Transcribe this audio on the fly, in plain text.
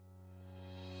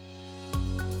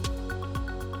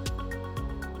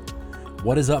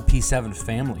What is up, P7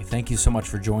 family? Thank you so much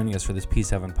for joining us for this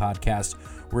P7 podcast.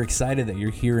 We're excited that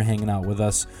you're here hanging out with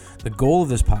us. The goal of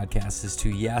this podcast is to,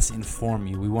 yes, inform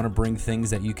you. We want to bring things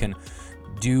that you can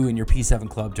do in your P7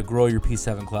 club to grow your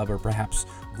P7 club or perhaps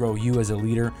grow you as a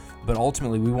leader. But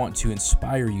ultimately, we want to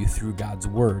inspire you through God's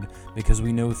word because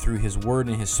we know through his word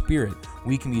and his spirit,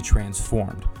 we can be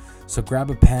transformed. So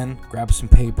grab a pen, grab some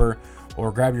paper,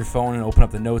 or grab your phone and open up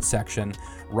the notes section.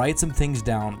 Write some things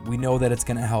down. We know that it's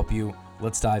going to help you.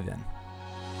 Let's dive in.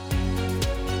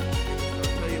 I'll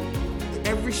tell you,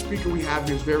 every speaker we have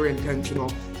here is very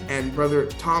intentional. And Brother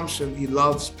Thompson, he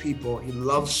loves people. He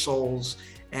loves souls.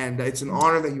 And it's an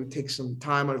honor that you take some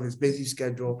time out of his busy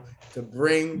schedule to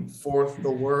bring forth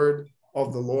the word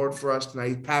of the Lord for us tonight.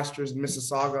 He pastors in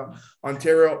Mississauga,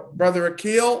 Ontario. Brother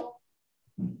Akil,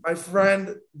 my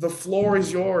friend, the floor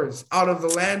is yours. Out of the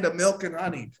land of milk and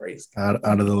honey. Praise God.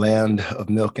 Out of the land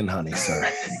of milk and honey,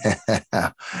 sir.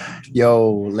 Yo,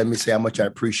 let me say how much I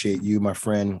appreciate you, my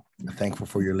friend. I'm thankful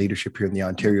for your leadership here in the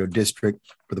Ontario district.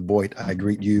 Brother Boyd, I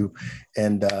greet you.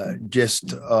 And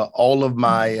just all of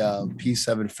my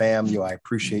P7 fam, I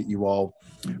appreciate you all,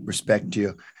 respect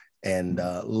you, and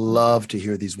love to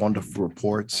hear these wonderful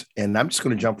reports. And I'm just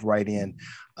going to jump right in.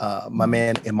 My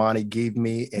man Imani gave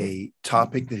me a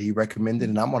topic that he recommended,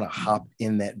 and I'm going to hop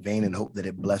in that vein and hope that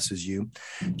it blesses you.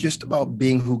 Just about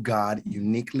being who God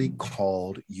uniquely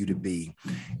called you to be.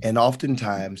 And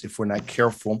oftentimes, if we're not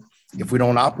careful, if we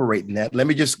don't operate in that, let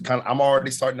me just I'm already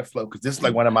starting to flow because this is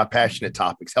like one of my passionate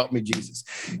topics. Help me, Jesus.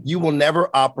 You will never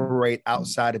operate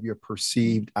outside of your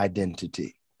perceived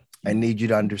identity. I need you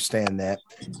to understand that.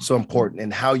 It's so important.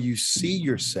 And how you see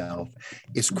yourself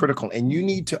is critical. And you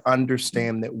need to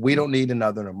understand that we don't need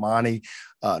another Imani,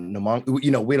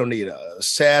 we don't need a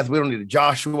Seth. We don't need a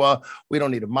Joshua. We don't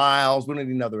need a Miles. We don't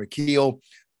need another Akil.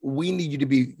 We need you to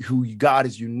be who God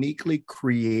has uniquely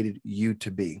created you to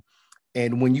be.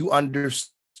 And when you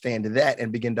understand that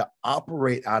and begin to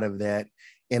operate out of that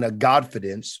in a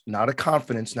Godfidence, not a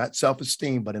confidence, not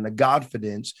self-esteem, but in a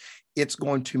Godfidence, it's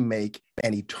going to make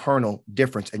an eternal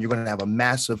difference and you're going to have a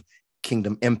massive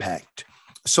kingdom impact.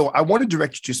 So I want to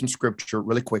direct you to some scripture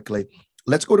really quickly.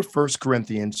 Let's go to 1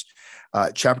 Corinthians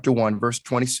chapter 1, verse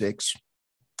 26.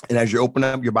 And as you open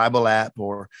up your Bible app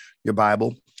or your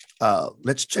Bible,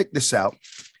 let's check this out.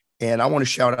 And I want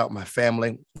to shout out my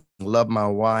family. Love my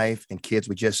wife and kids.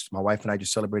 My wife and I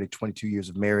just celebrated 22 years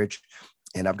of marriage.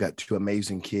 And I've got two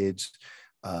amazing kids.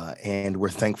 And we're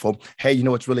thankful. Hey, you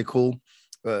know what's really cool?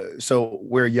 So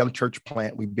we're a young church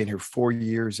plant. We've been here 4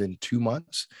 years and 2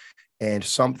 months. And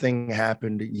something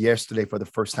happened yesterday for the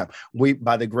first time.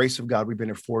 By the grace of God, we've been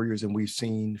here 4 years and we've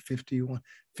seen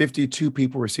 52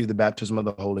 people receive the baptism of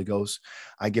the Holy Ghost.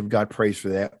 I give God praise for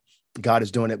that. God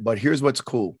is doing it. But here's what's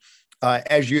cool.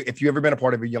 If you've ever been a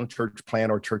part of a young church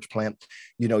plant or church plant,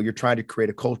 you're trying to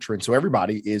create a culture. And so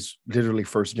everybody is literally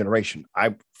first generation.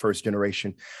 I'm first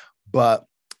generation, but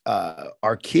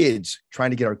our kids, trying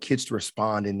to get our kids to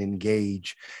respond and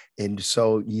engage. And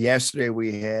so yesterday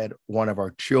we had one of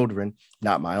our children,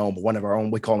 not my own, but one of our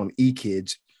own, we call them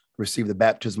E-kids, receive the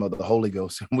baptism of the Holy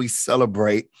Ghost. And we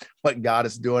celebrate what God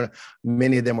is doing.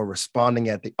 Many of them are responding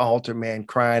at the altar, man,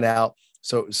 crying out.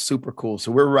 So it's super cool.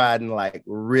 So we're riding like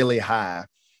really high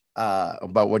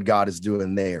about what God is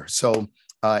doing there. So,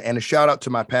 and a shout out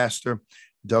to my pastor,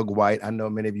 Doug White. I know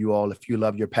many of you all, if you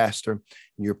love your pastor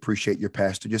and you appreciate your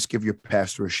pastor, just give your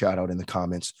pastor a shout out in the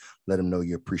comments. Let him know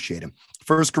you appreciate him.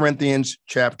 1 Corinthians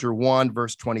chapter 1,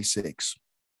 verse 26.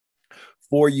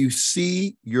 For you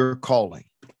see your calling.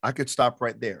 I could stop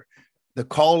right there. The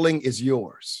calling is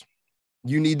yours.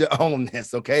 You need to own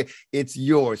this, okay? It's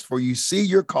yours. For you see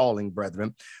your calling,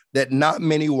 brethren, that not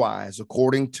many wise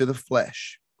according to the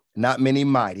flesh, not many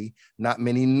mighty, not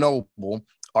many noble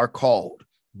are called.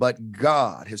 But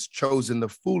God has chosen the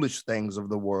foolish things of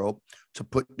the world to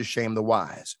put to shame the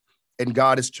wise. And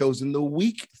God has chosen the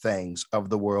weak things of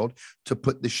the world to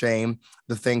put to shame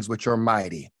the things which are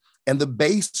mighty. And the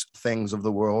base things of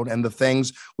the world and the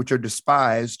things which are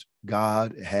despised,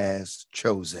 God has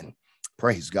chosen.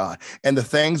 Praise God. And the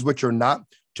things which are not,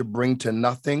 to bring to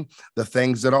nothing the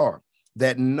things that are,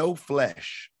 that no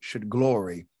flesh should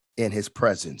glory in his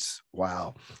presence.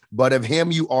 Wow. But of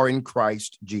him you are in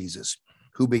Christ Jesus,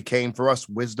 who became for us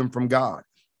wisdom from God,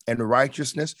 and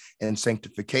righteousness and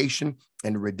sanctification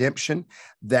and redemption,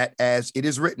 that as it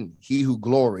is written, he who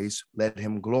glories, let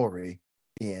him glory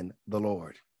in the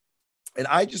Lord. And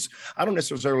I don't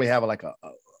necessarily have a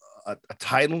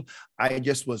title. I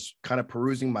just was kind of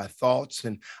perusing my thoughts,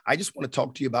 and I just want to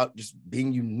talk to you about just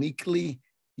being uniquely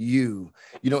you.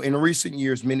 You know, in recent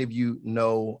years, many of you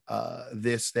know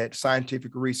that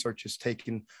scientific research has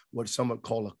taken what some would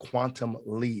call a quantum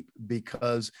leap,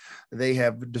 because they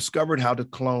have discovered how to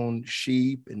clone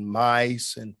sheep and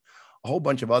mice and a whole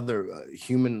bunch of other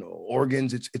human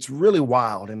organs. It's really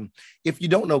wild. And if you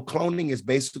don't know, cloning is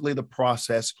basically the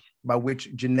process by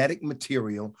which genetic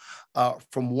material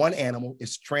from one animal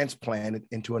is transplanted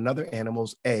into another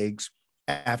animal's eggs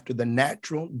after the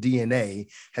natural DNA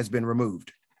has been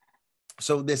removed.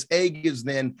 So this egg is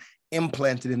then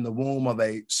implanted in the womb of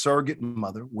a surrogate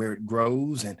mother, where it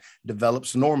grows and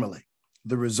develops normally.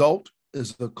 The result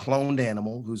is a cloned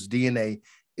animal whose DNA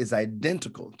is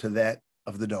identical to that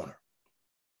of the donor.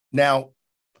 Now,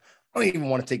 I don't even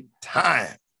want to take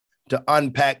time to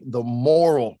unpack the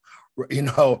moral,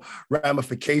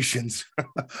 ramifications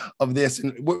of this,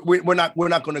 and we're not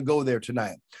going to go there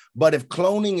tonight. But if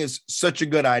cloning is such a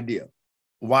good idea,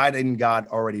 why didn't God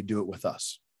already do it with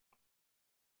us?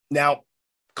 Now,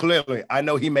 clearly, I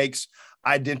know he makes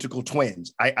identical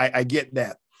twins. I get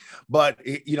that. But,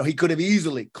 he could have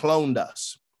easily cloned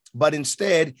us. But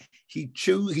instead, he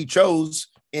chose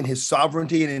in his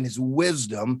sovereignty and in his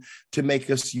wisdom to make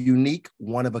us unique,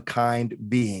 one-of-a-kind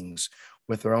beings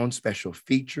with our own special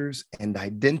features and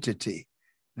identity.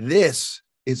 This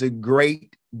is a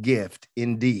great gift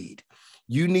indeed.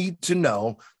 You need to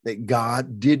know that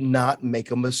God did not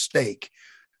make a mistake.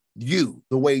 You,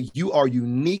 the way you are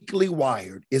uniquely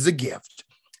wired, is a gift.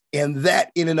 And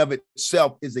that in and of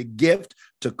itself is a gift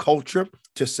to culture,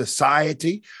 to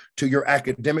society, to your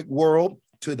academic world,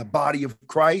 to the body of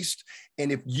Christ.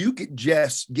 And if you could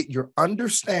just get your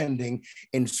understanding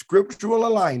in scriptural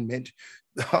alignment,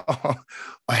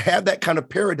 have that kind of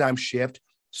paradigm shift,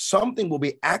 something will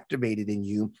be activated in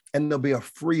you and there'll be a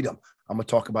freedom. I'm going to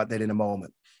talk about that in a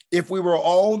moment. If we were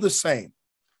all the same,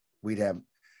 we'd have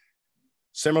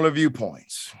similar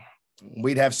viewpoints.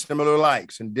 We'd have similar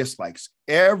likes and dislikes.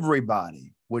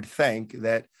 Everybody would think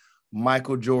that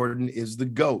Michael Jordan is the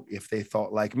GOAT if they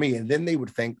thought like me. And then they would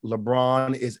think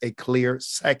LeBron is a clear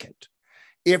second.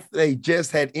 If they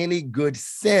just had any good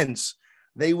sense,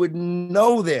 they would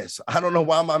know this. I don't know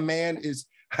why my man is.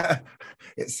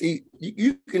 See,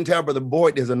 you can tell Brother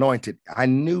Boyd is anointed. I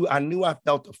knew I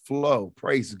felt the flow.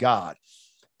 Praise God.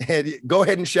 And go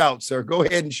ahead and shout, sir. Go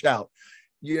ahead and shout.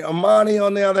 Amani,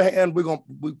 on the other hand, we're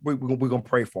gonna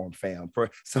pray for him, fam.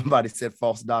 Somebody said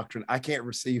false doctrine. I can't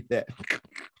receive that.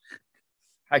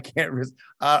 I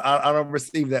don't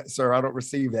receive that, sir. I don't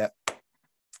receive that.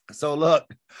 So look,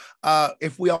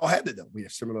 if we all had that, we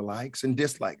have similar likes and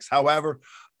dislikes. However,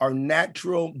 our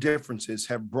natural differences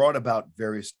have brought about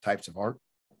various types of art,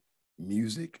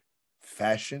 music,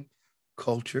 fashion,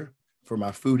 culture, for my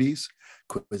foodies,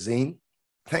 cuisine.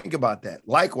 Think about that.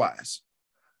 Likewise,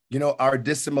 our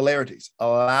dissimilarities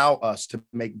allow us to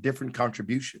make different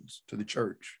contributions to the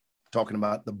church, talking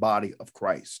about the body of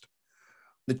Christ.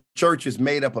 The church is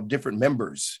made up of different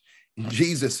members.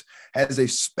 Jesus has a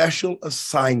special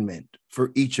assignment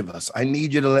for each of us. I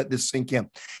need you to let this sink in.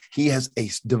 He has a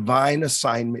divine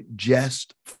assignment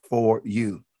just for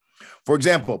you. For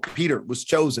example, Peter was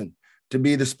chosen to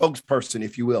be the spokesperson,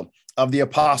 if you will, of the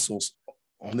apostles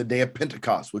on the day of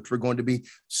Pentecost, which we're going to be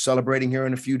celebrating here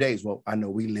in a few days. Well, I know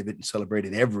we live it and celebrate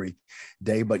it every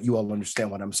day, but you all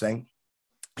understand what I'm saying.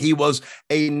 He was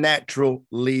a natural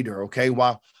leader, okay?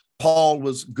 While Paul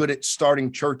was good at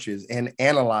starting churches and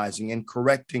analyzing and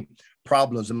correcting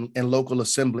problems in local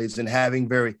assemblies and having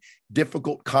very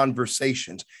difficult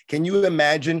conversations. Can you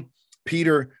imagine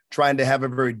Peter trying to have a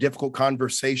very difficult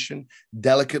conversation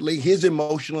delicately? His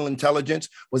emotional intelligence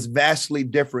was vastly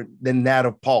different than that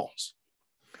of Paul's.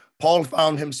 Paul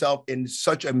found himself in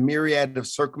such a myriad of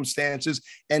circumstances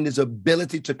and his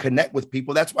ability to connect with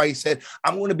people. That's why he said,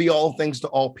 I'm going to be all things to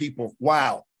all people.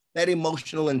 Wow. That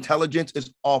emotional intelligence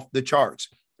is off the charts.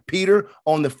 Peter,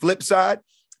 on the flip side,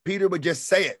 Peter would just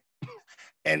say it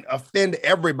and offend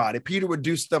everybody. Peter would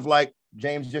do stuff like,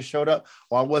 James just showed up.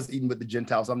 Well, I was eating with the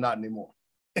Gentiles. I'm not anymore.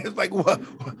 It's like, what,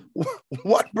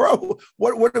 bro?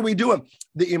 What are we doing?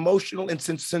 The emotional and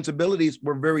sensibilities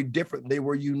were very different. They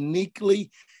were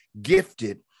uniquely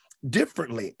gifted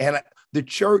differently. And the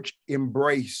church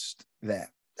embraced that.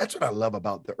 That's what I love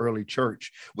about the early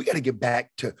church. We got to get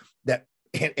back to that.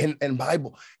 And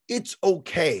Bible, it's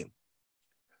okay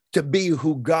to be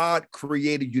who God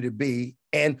created you to be.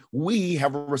 And we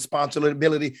have a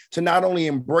responsibility to not only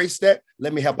embrace that,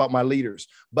 let me help out my leaders,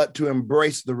 but to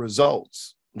embrace the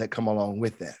results that come along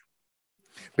with that.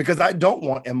 Because I don't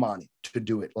want Imani to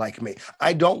do it like me.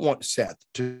 I don't want Seth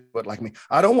to do it like me.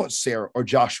 I don't want Sarah or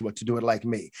Joshua to do it like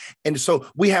me. And so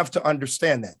we have to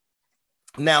understand that.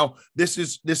 Now, this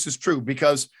is true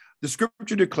because The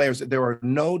scripture declares that there are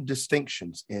no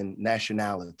distinctions in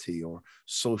nationality or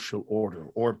social order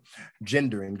or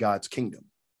gender in God's kingdom.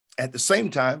 At the same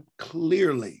time,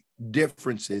 clearly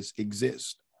differences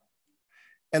exist.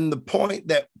 And the point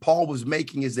that Paul was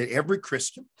making is that every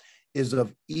Christian is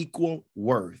of equal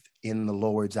worth in the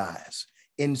Lord's eyes,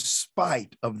 in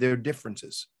spite of their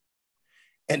differences.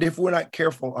 And if we're not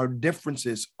careful, our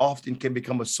differences often can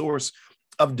become a source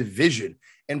of division.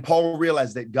 And Paul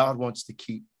realized that God wants to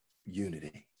keep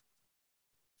unity.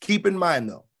 Keep in mind,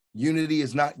 though, unity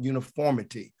is not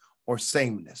uniformity or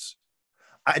sameness.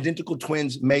 Identical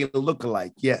twins may look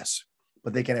alike, yes,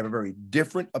 but they can have a very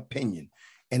different opinion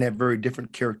and have very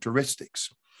different characteristics.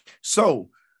 So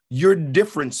your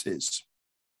differences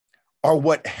are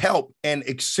what help and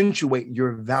accentuate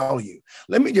your value.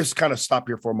 Let me just kind of stop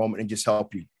here for a moment and just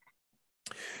help you.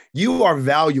 You are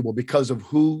valuable because of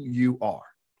who you are.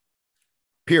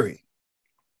 Period.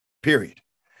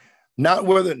 Not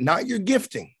your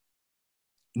gifting,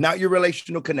 not your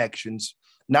relational connections,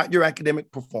 not your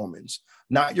academic performance,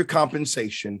 not your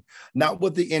compensation, not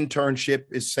what the internship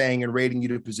is saying and rating you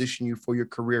to position you for your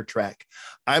career track.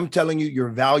 I'm telling you, you're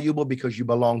valuable because you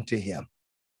belong to him.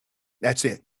 That's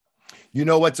it. You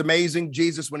know what's amazing?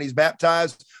 Jesus, when he's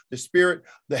baptized, the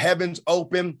heavens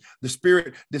open, the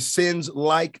Spirit descends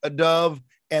like a dove,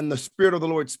 and the Spirit of the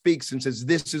Lord speaks and says,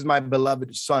 "This is my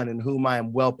beloved Son in whom I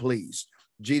am well pleased."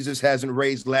 Jesus hasn't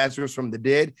raised Lazarus from the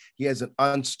dead. He hasn't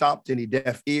unstopped any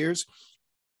deaf ears.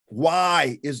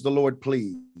 Why is the Lord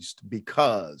pleased?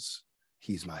 Because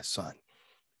he's my son.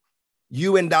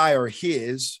 You and I are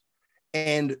his,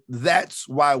 and that's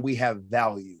why we have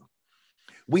value.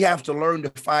 We have to learn to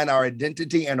find our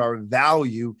identity and our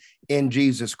value in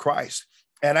Jesus Christ.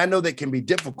 And I know that can be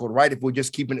difficult, right? If we're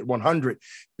just keeping it 100,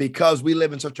 because we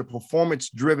live in such a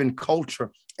performance-driven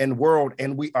culture and world,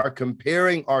 and we are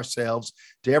comparing ourselves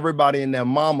to everybody and their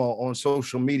mama on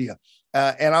social media.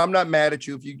 And I'm not mad at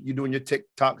you if you're doing your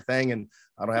TikTok thing, and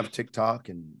I don't have TikTok,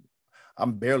 and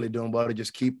I'm barely doing well to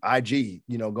just keep IG,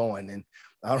 going, and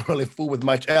I don't really fool with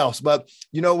much else. But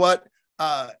you know what?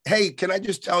 Hey, can I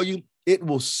just tell you, it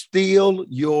will steal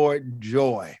your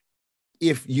joy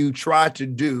if you try to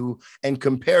do and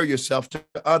compare yourself to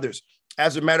others.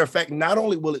 As a matter of fact, not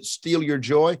only will it steal your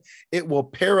joy, it will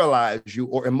paralyze you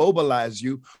or immobilize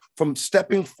you from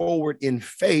stepping forward in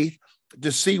faith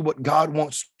to see what God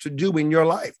wants to do in your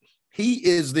life. He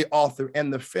is the author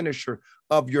and the finisher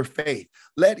of your faith.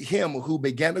 Let him who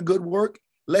began a good work,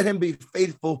 let him be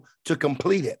faithful to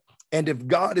complete it. And if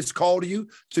God has called you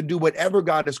to do whatever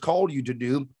God has called you to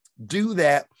do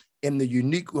that in the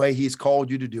unique way he's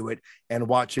called you to do it, and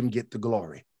watch him get the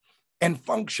glory and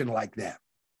function like that.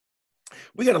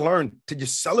 We got to learn to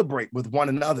just celebrate with one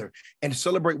another and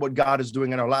celebrate what God is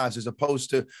doing in our lives, as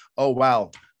opposed to, oh, wow,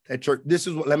 that church,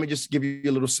 let me just give you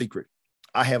a little secret.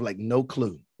 I have no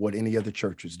clue what any other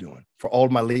church is doing. For all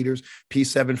my leaders,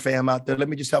 P7 fam out there, let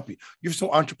me just help you. You're so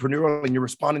entrepreneurial and you're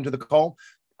responding to the call.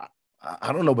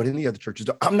 I don't know what any other churches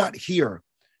do. I'm not here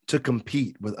to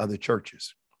compete with other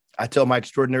churches. I tell my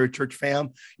extraordinary church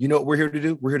fam, you know what we're here to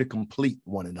do? We're here to complete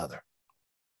one another.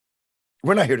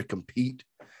 We're not here to compete.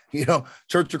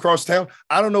 Church across town,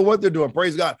 I don't know what they're doing.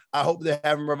 Praise God. I hope they're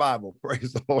having revival.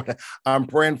 Praise the Lord. I'm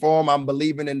praying for them. I'm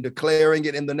believing and declaring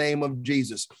it in the name of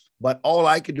Jesus. But all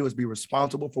I can do is be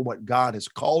responsible for what God has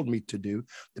called me to do.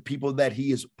 The people that he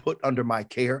has put under my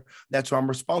care, that's what I'm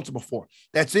responsible for.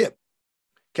 That's it.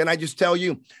 Can I just tell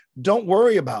you, don't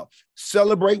worry about,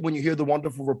 celebrate when you hear the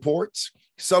wonderful reports.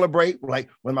 Celebrate like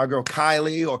when my girl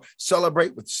Kylie, or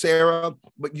celebrate with Sarah.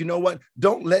 But you know what?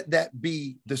 Don't let that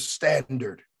be the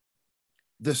standard.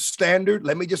 The standard,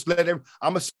 I'm going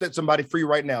to set somebody free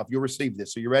right now if you'll receive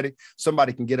this. So you ready?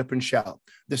 Somebody can get up and shout.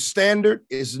 The standard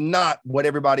is not what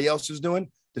everybody else is doing.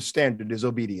 The standard is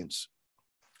obedience.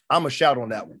 I'm going to shout on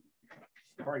that one.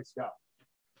 Praise God.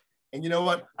 And you know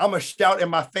what? I'm going to shout in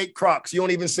my fake Crocs. You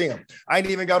don't even see them. I ain't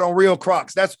even got on real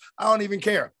Crocs. I don't even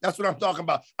care. That's what I'm talking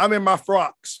about. I'm in my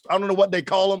frocks. I don't know what they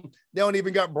call them. They don't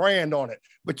even got brand on it.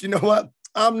 But you know what?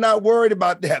 I'm not worried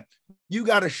about that. You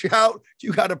got to shout.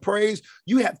 You got to praise.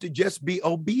 You have to just be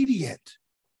obedient.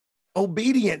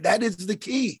 Obedient. That is the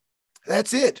key.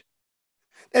 That's it.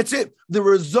 That's it. The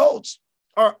results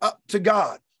are up to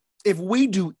God. If we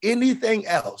do anything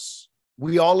else,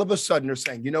 we all of a sudden are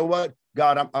saying, you know what?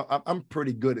 God, I'm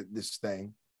pretty good at this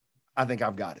thing. I think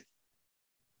I've got it.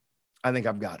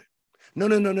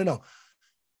 No.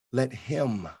 Let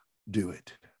him do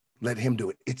it. Let him do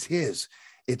it. It's his.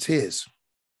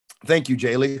 Thank you,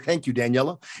 Jaylee. Thank you,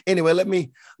 Daniela. Anyway, let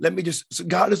me so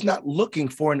God is not looking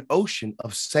for an ocean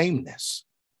of sameness.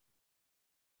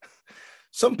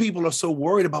 Some people are so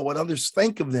worried about what others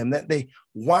think of them that they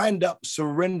wind up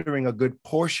surrendering a good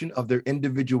portion of their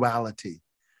individuality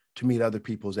to meet other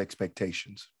people's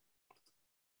expectations.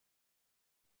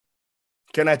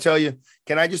 Can I tell you,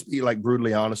 can I just be like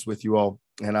brutally honest with you all?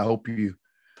 And I hope you,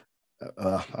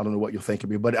 I don't know what you'll think of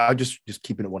me, but I'll just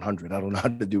keeping it 100. I don't know how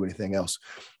to do anything else.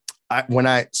 I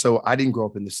didn't grow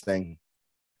up in this thing.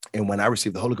 And when I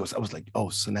received the Holy Ghost, I was like, oh,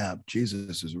 snap,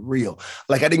 Jesus is real.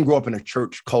 Like I didn't grow up in a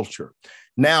church culture.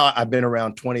 Now I've been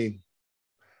around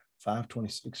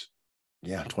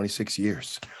 26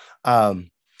 years.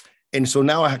 And so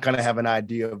now I kind of have an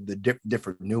idea of the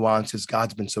different nuances.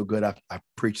 God's been so good. I've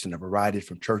preached in a variety of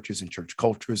different churches and church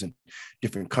cultures and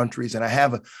different countries. And I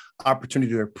have an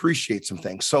opportunity to appreciate some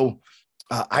things. So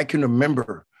I can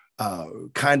remember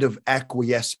kind of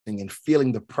acquiescing and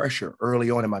feeling the pressure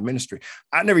early on in my ministry.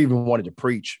 I never even wanted to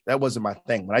preach. That wasn't my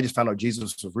thing. When I just found out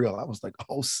Jesus was real, I was like,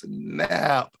 oh,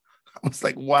 snap. I was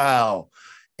like, wow.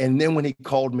 And then when he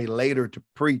called me later to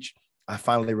preach, I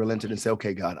finally relented and said,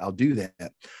 okay, God, I'll do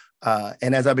that.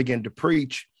 And as I began to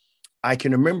preach, I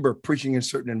can remember preaching in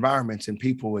certain environments and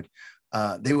people would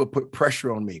put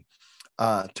pressure on me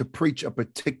to preach a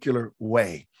particular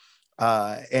way.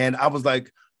 And I was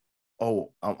like,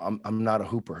 oh, I'm not a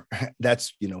hooper.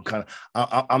 That's, kind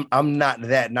of, I'm not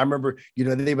that. And I remember,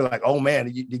 they were like, oh man,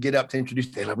 you get up to introduce,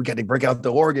 they're like, we got to break out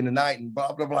the organ tonight and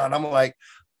blah, blah, blah. And I'm like,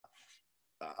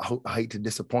 I hate to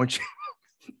disappoint you.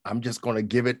 I'm just going to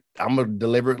give it. I'm going to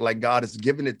deliver it like God has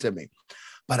given it to me.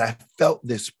 But I felt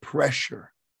this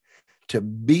pressure to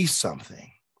be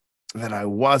something that I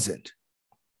wasn't.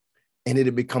 And it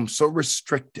had become so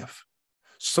restrictive,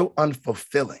 so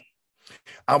unfulfilling.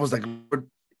 I was like, Lord,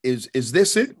 is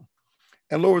this it?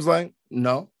 And Lord was like,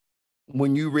 no.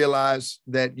 When you realize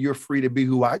that you're free to be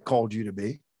who I called you to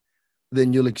be,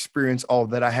 then you'll experience all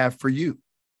that I have for you.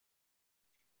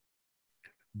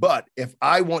 But if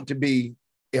I want to be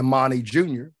Imani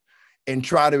Jr. and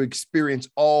try to experience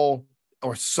all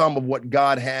or some of what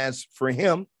God has for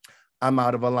him, I'm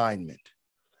out of alignment.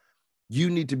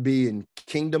 You need to be in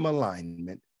kingdom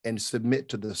alignment and submit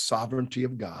to the sovereignty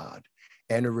of God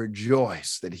and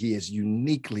rejoice that he has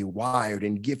uniquely wired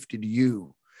and gifted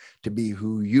you to be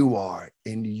who you are.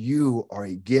 And you are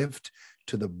a gift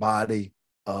to the body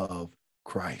of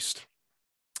Christ.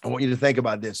 I want you to think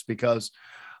about this because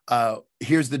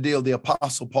here's the deal. The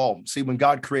Apostle Paul, see, when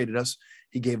God created us,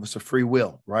 he gave us a free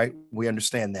will, right? We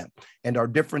understand that. And our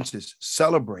differences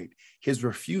celebrate his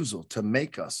refusal to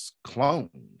make us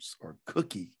clones or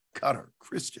cookie cutter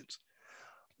Christians.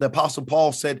 The Apostle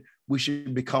Paul said we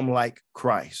should become like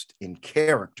Christ in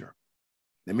character.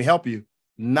 Let me help you,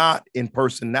 not in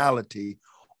personality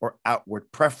or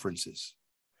outward preferences.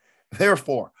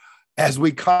 Therefore, as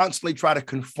we constantly try to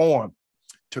conform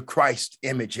to Christ's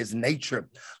image, his nature,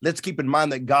 let's keep in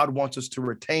mind that God wants us to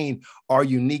retain our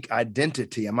unique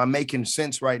identity. Am I making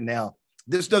sense right now?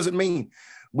 This doesn't mean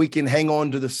we can hang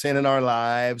on to the sin in our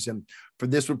lives, and for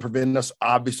this would prevent us,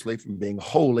 obviously, from being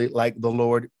holy like the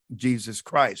Lord Jesus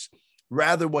Christ.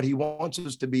 Rather, what he wants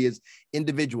us to be is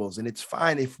individuals, and it's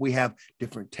fine if we have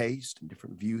different tastes and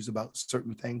different views about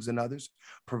certain things than others,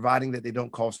 providing that they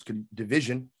don't cause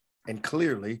division. And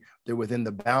clearly, they're within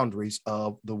the boundaries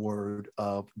of the word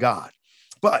of God.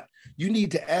 But you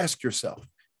need to ask yourself,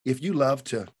 if you love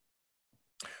to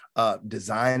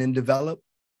design and develop,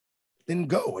 then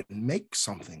go and make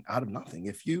something out of nothing.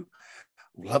 If you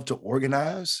love to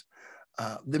organize,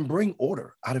 then bring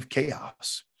order out of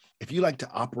chaos. If you like to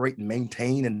operate and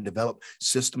maintain and develop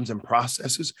systems and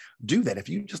processes, do that. If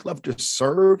you just love to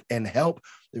serve and help,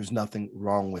 there's nothing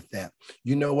wrong with that.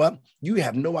 You know what? You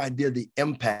have no idea the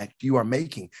impact you are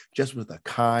making just with a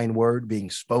kind word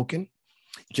being spoken,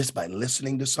 just by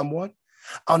listening to someone.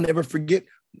 I'll never forget,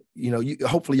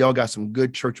 hopefully y'all got some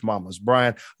good church mamas.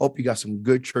 Brian, hope you got some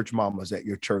good church mamas at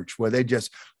your church where they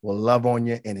just will love on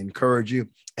you and encourage you.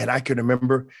 And I can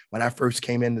remember when I first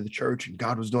came into the church and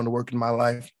God was doing the work in my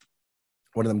life,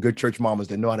 one of them good church mamas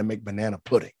that know how to make banana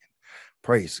pudding.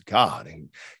 Praise God. And,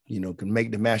 can make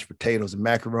the mashed potatoes and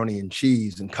macaroni and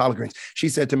cheese and collard greens. She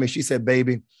said to me,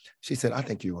 baby, I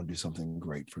think you're going to do something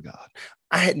great for God.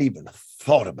 I hadn't even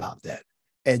thought about that.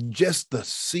 And just the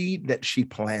seed that she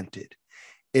planted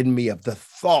in me of the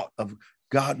thought of,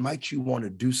 God, might you want to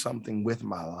do something with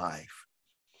my life?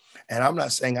 And I'm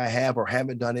not saying I have or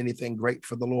haven't done anything great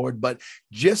for the Lord, but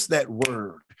just that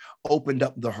word opened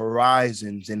up the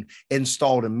horizons and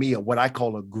installed in me what I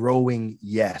call a growing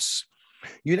yes.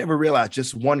 You never realize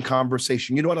just one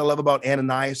conversation. You know what I love about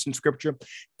Ananias in scripture?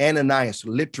 Ananias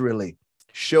literally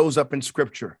shows up in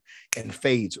scripture and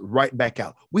fades right back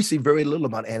out. We see very little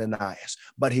about Ananias,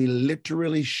 but he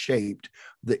literally shaped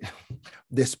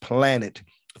this planet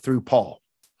through Paul.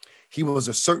 He was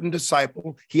a certain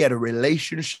disciple. He had a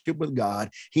relationship with God.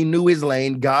 He knew his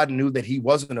lane. God knew that he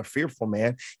wasn't a fearful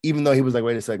man, even though he was like,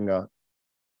 wait a second, God.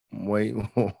 Wait,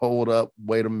 hold up.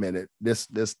 Wait a minute. This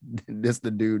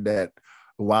the dude that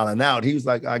wilding out. He was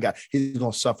like, he's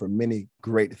going to suffer many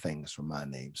great things for my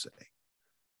name's sake.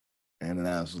 And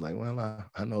I was like, well,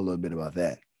 I know a little bit about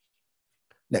that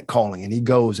calling. And he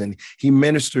goes and he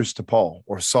ministers to Paul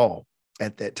or Saul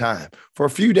at that time for a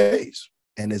few days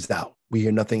and is out. We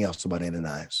hear nothing else about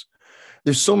Ananias.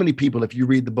 There's so many people. If you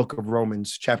read the book of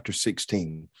Romans, chapter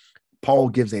 16, Paul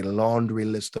gives a laundry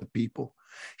list of people.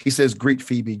 He says, greet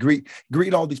Phoebe,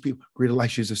 greet all these people. Greet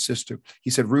Elisha, she's a sister. He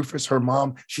said, Rufus, her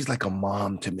mom, she's like a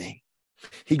mom to me.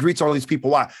 He greets all these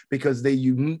people. Why? Because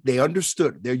they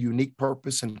understood their unique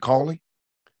purpose and calling.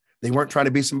 They weren't trying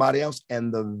to be somebody else.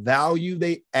 And the value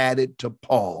they added to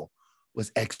Paul was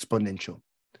exponential.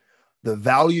 The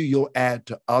value you'll add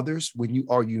to others when you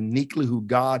are uniquely who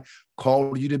God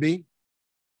called you to be,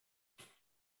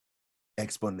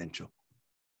 exponential.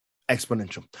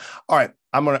 All right,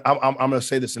 I'm gonna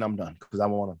say this and I'm done because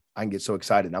I can get so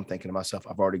excited. I'm thinking to myself,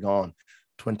 I've already gone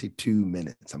 22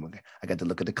 minutes. I got to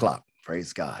look at the clock.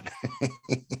 Praise God.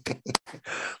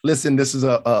 Listen, this is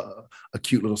a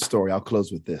cute little story. I'll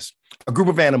close with this. A group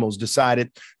of animals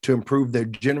decided to improve their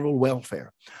general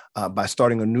welfare by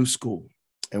starting a new school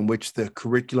in which the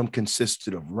curriculum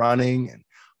consisted of running and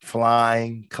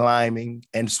flying, climbing,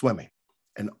 and swimming.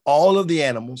 And all of the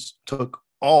animals took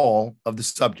all of the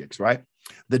subjects, right?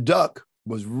 The duck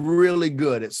was really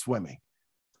good at swimming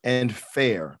and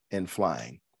fair in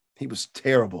flying. He was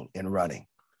terrible in running.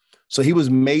 So he was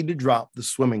made to drop the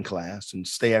swimming class and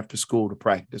stay after school to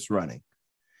practice running.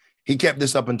 He kept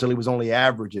this up until he was only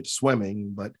average at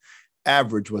swimming, but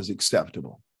average was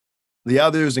acceptable. The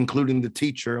others, including the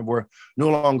teacher, were no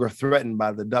longer threatened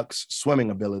by the duck's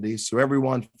swimming abilities, so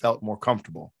everyone felt more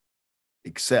comfortable,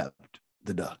 except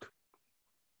the duck.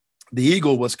 The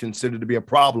eagle was considered to be a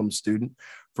problem student.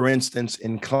 For instance,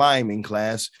 in climbing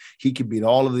class, he could beat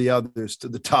all of the others to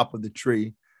the top of the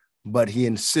tree, but he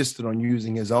insisted on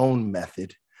using his own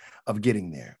method of getting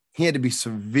there. He had to be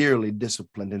severely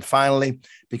disciplined. And finally,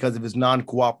 because of his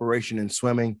non-cooperation in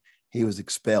swimming, he was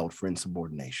expelled for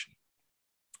insubordination.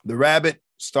 The rabbit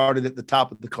started at the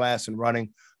top of the class in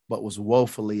running, but was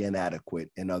woefully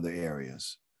inadequate in other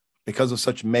areas. Because of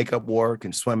such makeup work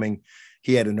and swimming,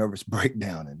 he had a nervous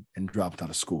breakdown and dropped out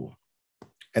of school.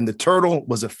 And the turtle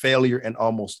was a failure in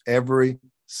almost every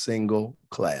single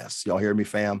class. Y'all hear me,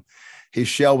 fam? His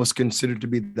shell was considered to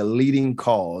be the leading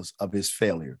cause of his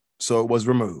failure, so it was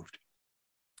removed.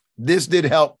 This did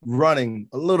help running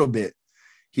a little bit.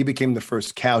 He became the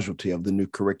first casualty of the new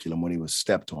curriculum when he was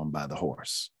stepped on by the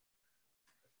horse.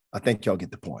 I think y'all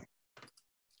get the point.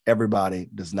 Everybody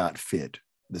does not fit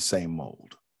the same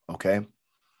mold, okay?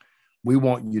 We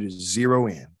want you to zero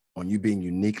in on you being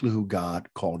uniquely who God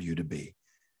called you to be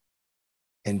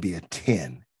and be a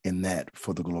 10 in that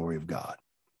for the glory of God,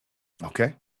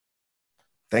 okay?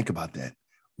 Think about that.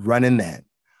 Run in that.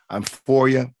 I'm for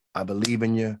you. I believe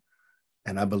in you.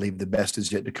 And I believe the best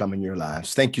is yet to come in your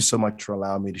lives. Thank you so much for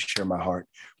allowing me to share my heart.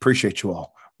 Appreciate you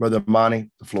all. Brother Monty,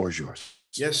 the floor is yours.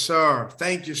 Yes, sir.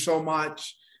 Thank you so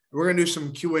much. We're going to do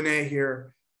some Q&A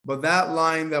here. But that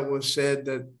line that was said,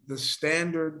 that the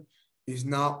standard is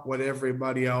not what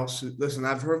everybody else is. Listen,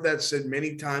 I've heard that said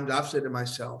many times. I've said it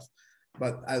myself.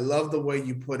 But I love the way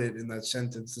you put it in that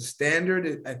sentence. The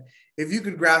standard, if you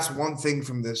could grasp one thing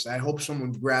from this, I hope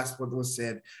someone grasped what was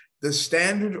said. The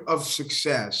standard of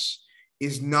success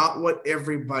is not what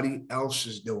everybody else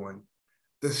is doing.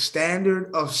 The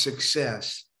standard of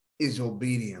success is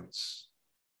obedience.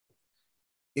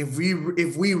 If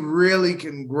we really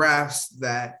can grasp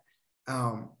that,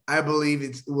 I believe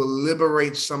it will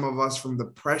liberate some of us from the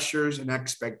pressures and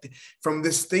from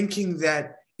this thinking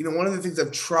that, one of the things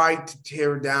I've tried to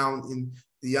tear down in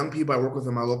the young people I work with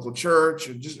in my local church,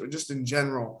 or just in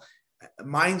general,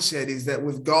 mindset is that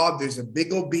with God, there's a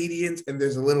big obedience and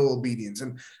there's a little obedience.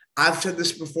 And I've said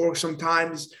this before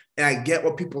sometimes, and I get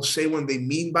what people say when they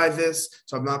mean by this.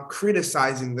 So I'm not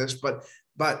criticizing this, but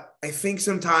I think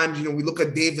sometimes, we look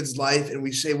at David's life and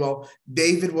we say, well,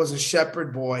 David was a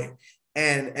shepherd boy.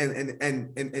 And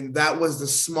that was the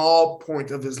small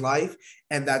point of his life.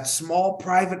 And that small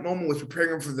private moment was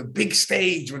preparing him for the big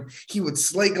stage when he would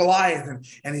slay Goliath.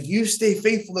 And if you stay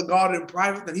faithful to God in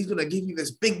private, then he's going to give you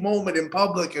this big moment in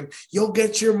public and you'll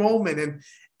get your moment.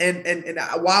 And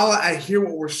while I hear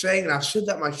what we're saying, and I've said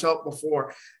that myself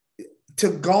before, to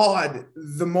God,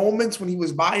 the moments when he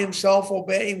was by himself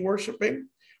obeying, worshiping,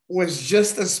 was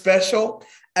just as special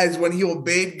as when he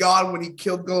obeyed God when he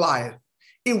killed Goliath.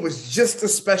 It was just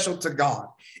as special to God.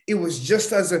 It was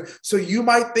just as so you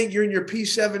might think you're in your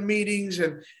P7 meetings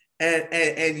and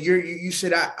you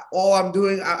said, all I'm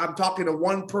doing, I'm talking to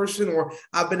one person, or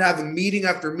I've been having meeting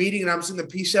after meeting, and I'm seeing the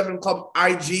P7 Club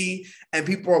IG, and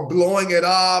people are blowing it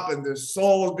up, and their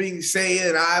souls being saved,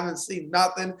 and I haven't seen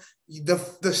nothing.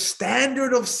 The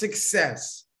standard of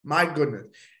success, my goodness.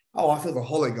 Oh, I feel the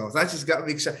Holy Ghost. That just got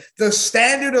me excited. The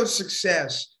standard of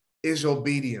success is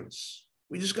obedience.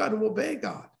 We just got to obey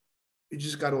God. We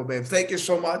just got to obey him. Thank you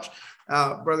so much,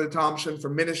 Brother Thompson, for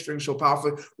ministering so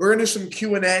powerfully. We're going to do some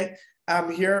Q&A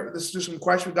here. Let's do some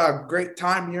questions. We got a great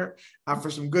time here for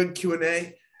some good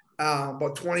Q&A,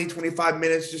 about 20, 25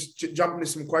 minutes. Just jump into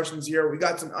some questions here. We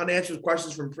got some unanswered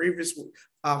questions from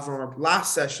from our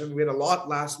last session. We had a lot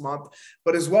last month.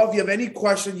 But as well, if you have any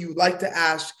question you'd like to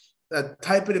ask,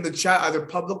 type it in the chat, either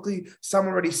publicly.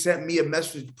 Someone already sent me a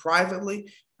message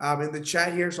privately in the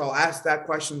chat here, so I'll ask that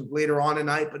question later on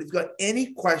tonight. But if you've got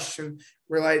any question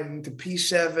relating to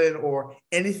P7 or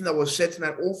anything that was said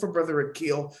tonight, or for Brother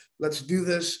Akil, let's do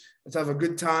this. Let's have a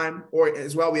good time. Or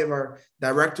as well, we have our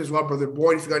director as well, Brother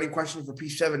Boyd. If you got any questions for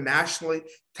P7 nationally,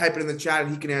 type it in the chat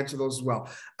and he can answer those as well.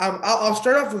 I'll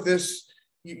start off with this.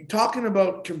 You're talking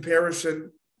about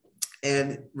comparison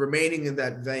and remaining in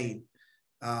that vein.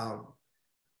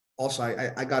 Also,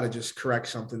 I got to just correct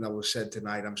something that was said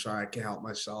tonight. I'm sorry, I can't help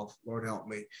myself. Lord help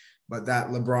me. But that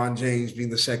LeBron James being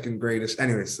the second greatest.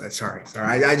 Anyways, sorry.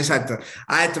 I just had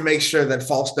to make sure that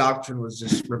false doctrine was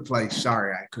just replaced.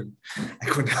 Sorry, I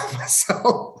couldn't help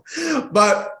myself.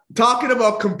 But talking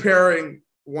about comparing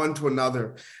one to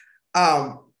another,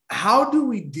 how do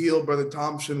we deal, Brother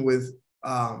Thompson, with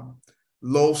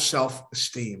low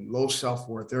self-esteem, low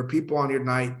self-worth? There are people on here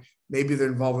tonight, maybe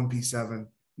they're involved in P7,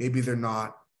 maybe they're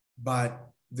not, but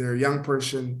they're a young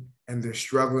person and they're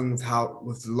struggling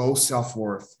with low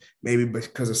self-worth, maybe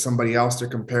because of somebody else they're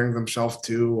comparing themselves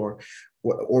to,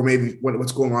 or maybe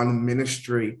what's going on in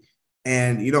ministry.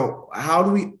 And, how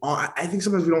do we, I think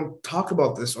sometimes we don't talk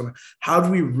about this, on how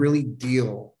do we really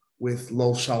deal with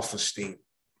low self-esteem?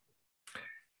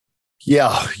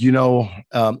 Yeah.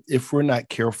 If we're not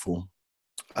careful,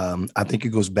 I think it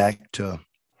goes back to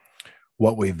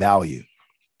what we value.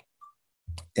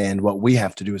 And what we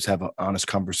have to do is have an honest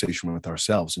conversation with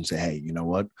ourselves and say, hey, you know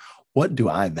what do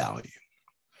I value?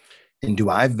 And do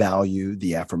I value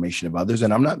the affirmation of others?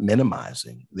 And I'm not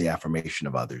minimizing the affirmation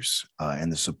of others and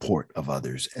the support of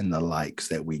others and the likes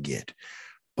that we get.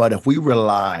 But if we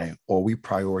rely or we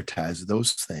prioritize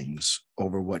those things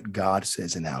over what God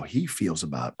says and how he feels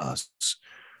about us,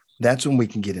 that's when we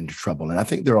can get into trouble. And I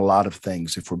think there are a lot of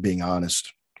things, if we're being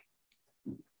honest,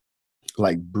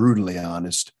 like brutally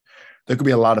honest, there could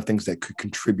be a lot of things that could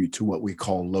contribute to what we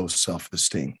call low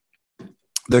self-esteem.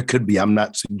 There could be, I'm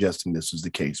not suggesting this is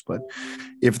the case, but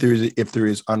if there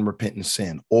is unrepentant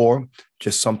sin or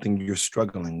just something you're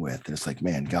struggling with, and it's like,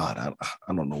 man, God,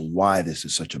 I don't know why this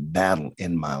is such a battle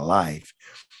in my life.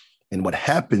 And what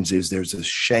happens is there's a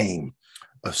shame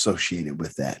associated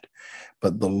with that.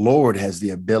 But the Lord has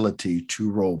the ability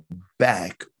to roll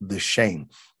back the shame.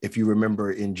 If you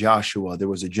remember in Joshua, there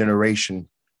was a generation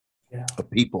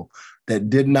of people that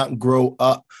did not grow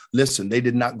up. Listen, they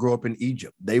did not grow up in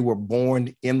Egypt. They were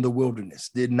born in the wilderness,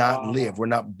 did not live. We're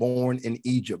not born in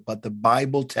Egypt. But the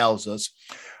Bible tells us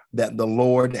that the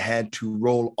Lord had to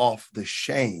roll off the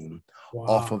shame,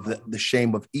 off of the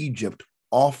shame of Egypt,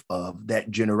 off of that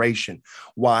generation.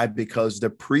 Why? Because the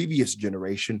previous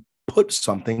generation put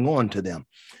something onto them.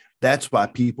 That's why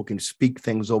people can speak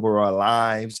things over our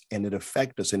lives and it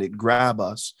affect us and it grab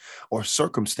us, or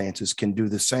circumstances can do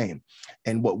the same.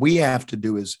 And what we have to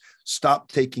do is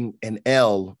stop taking an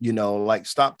L,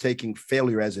 stop taking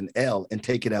failure as an L and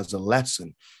take it as a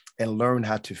lesson and learn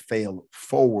how to fail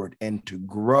forward and to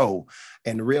grow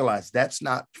and realize that's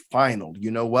not final. You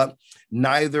know what?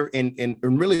 Neither, and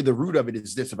really the root of it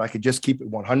is this, if I could just keep it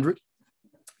 100,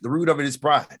 the root of it is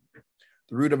pride.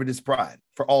 The root of it is pride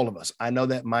for all of us. I know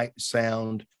that might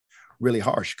sound really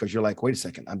harsh because you're like, wait a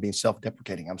second, I'm being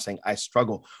self-deprecating. I'm saying I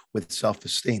struggle with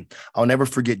self-esteem. I'll never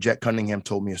forget Jack Cunningham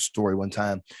told me a story one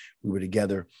time. We were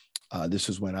together. This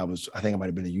is when I think I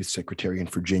might've been a youth secretary in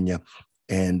Virginia.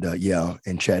 And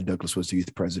and Chad Douglas was the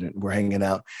youth president. We're hanging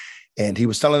out and he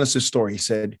was telling us this story. He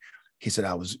said,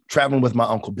 I was traveling with my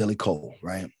uncle, Billy Cole,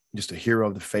 right? Just a hero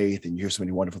of the faith. And you hear so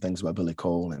many wonderful things about Billy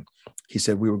Cole. And he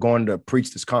said, we were going to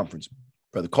preach this conference.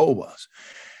 Brother Cole was.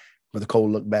 Brother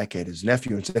Cole looked back at his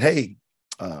nephew and said, hey,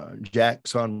 Jack,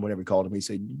 son, whatever he called him. He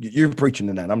said, you're preaching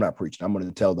tonight. I'm not preaching. I'm going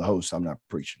to tell the host I'm not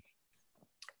preaching.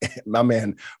 my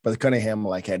man, Brother Cunningham,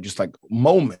 like had just like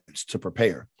moments to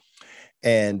prepare.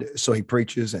 And so he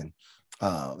preaches and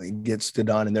he gets to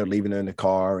done and they're leaving in the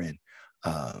car. And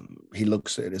he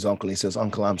looks at his uncle. He says,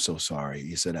 "Uncle, I'm so sorry."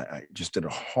 He said, I just did a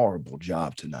horrible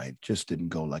job tonight. Just didn't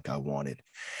go like I wanted.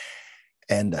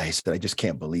 And he said, "I just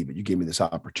can't believe it. You gave me this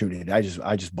opportunity. I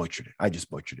just butchered it. I just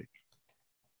butchered it."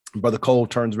 Brother Cole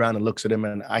turns around and looks at him,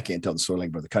 and I can't tell the story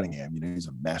like Brother Cunningham. You know, he's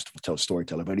a masterful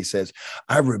storyteller, but he says,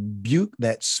 "I rebuke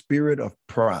that spirit of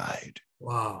pride."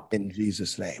 Wow. In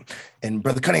Jesus' name. And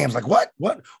Brother Cunningham's like, what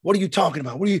are you talking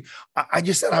about? I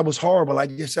just said I was horrible. I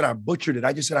just said I butchered it.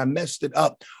 I just said I messed it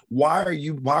up. Why are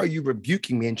you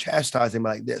rebuking me and chastising me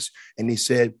like this? And he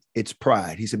said, it's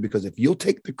pride. He said, because if you'll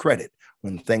take the credit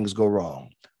when things go wrong,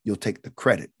 you'll take the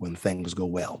credit when things go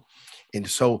well. And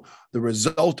so the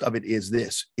result of it is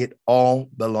this: it all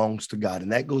belongs to God.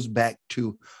 And that goes back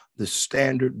to the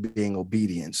standard being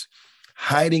obedience.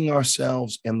 Hiding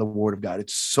ourselves in the word of God.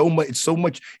 It's so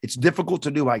much, it's difficult to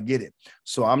do. I get it.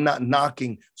 So I'm not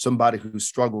knocking somebody who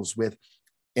struggles with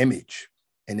image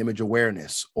and image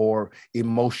awareness or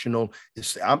emotional.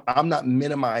 I'm not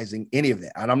minimizing any of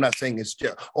that. And I'm not saying it's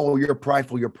just, oh, you're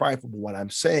prideful. But what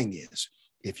I'm saying is,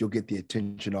 if you'll get the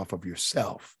attention off of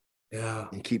yourself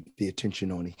and keep the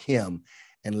attention on him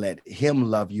and let him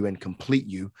love you and complete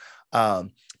you.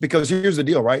 Because here's the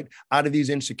deal, right? Out of these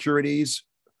insecurities,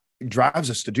 drives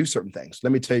us to do certain things.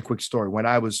 Let me tell you a quick story. When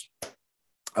I was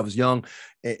young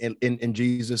in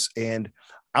Jesus, and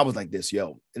I was like this,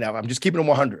 yo. Now I'm just keeping it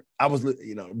 100. I was,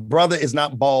 brother is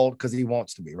not bald because he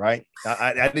wants to be, right?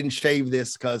 I didn't shave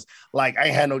this because like I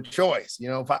had no choice.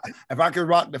 If I could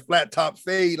rock the flat top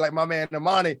fade like my man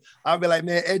Imani, I'd be like,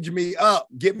 man, edge me up,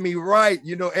 get me right.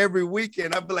 Every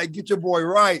weekend I'd be like, get your boy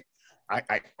right.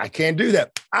 I can't do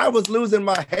that. I was losing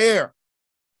my hair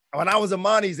when I was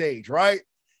Imani's age, right?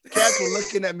 Cats were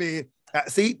looking at me.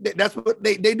 See, that's what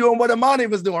they doing what Imani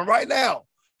was doing right now.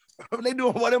 They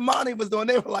doing what Imani was doing.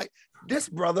 They were like, this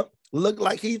brother looked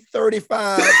like he's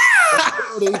 35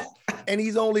 30, and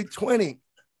he's only 20.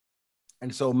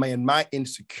 And so, man, my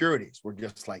insecurities were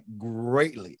just like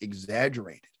greatly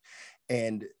exaggerated.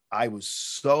 And I was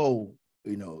so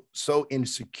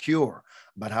insecure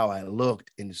about how I looked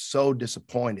and so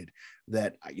disappointed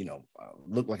that,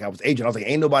 looked like I was aging. I was like,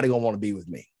 ain't nobody gonna want to be with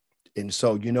me. And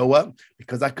so, you know what?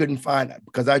 Because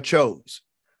I chose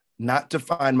not to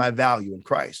find my value in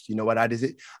Christ. You know what I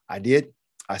did?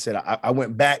 I said, I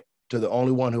went back to the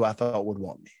only one who I thought would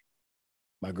want me,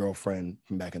 my girlfriend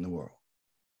from back in the world.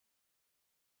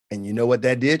 And you know what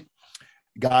that did?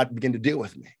 God began to deal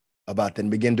with me about that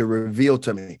and began to reveal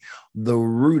to me the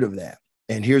root of that.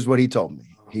 And here's what he told me.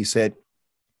 He said,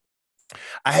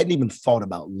 I hadn't even thought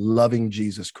about loving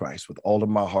Jesus Christ with all of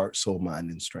my heart, soul, mind,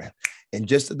 and strength. And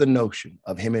just the notion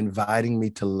of him inviting me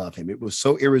to love him, it was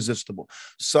so irresistible.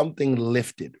 Something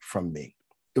lifted from me.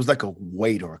 It was like a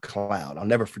weight or a cloud. I'll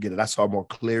never forget it. I saw more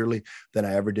clearly than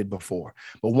I ever did before.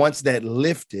 But once that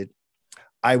lifted,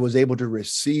 I was able to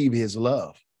receive his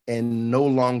love and no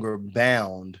longer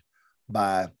bound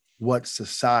by what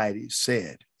society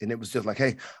said. And it was just like,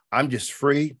 hey, I'm just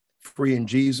free in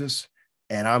Jesus.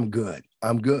 And I'm good.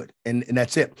 And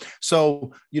that's it.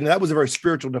 So, that was a very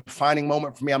spiritual defining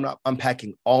moment for me. I'm not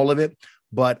unpacking all of it,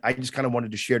 but I just kind of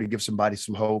wanted to share to give somebody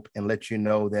some hope and let you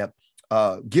know that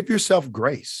give yourself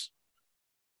grace.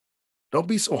 Don't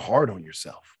be so hard on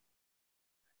yourself.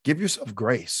 Give yourself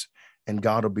grace and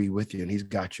God will be with you and he's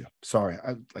got you. Sorry,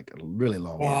 I like a really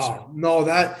long answer. No,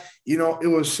 it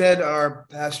was said at our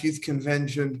past youth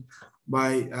convention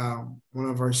by one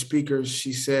of our speakers.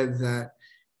 She said that,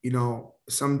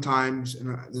 sometimes,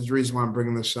 and there's a reason why I'm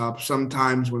bringing this up,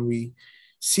 sometimes when we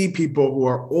see people who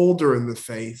are older in the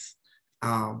faith,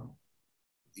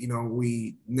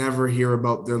 we never hear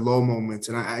about their low moments.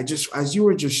 And I just, as you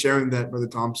were just sharing that, Brother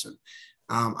Thompson,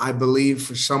 I believe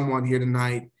for someone here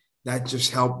tonight, that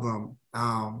just helped them.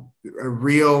 A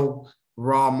real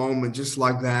raw moment just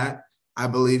like that, I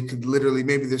believe could literally,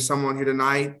 maybe there's someone here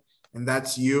tonight and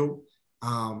that's you.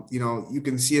 You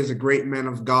can see as a great man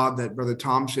of God that Brother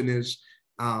Thompson is,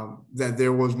 that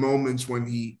there was moments when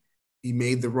he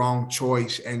made the wrong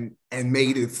choice and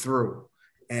made it through.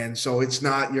 And so it's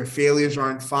not, your failures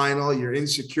aren't final. Your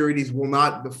insecurities will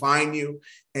not define you.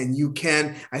 And you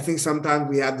can, I think sometimes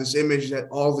we have this image that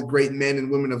all the great men and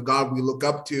women of God we look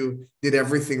up to did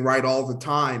everything right all the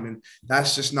time. And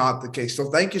that's just not the case.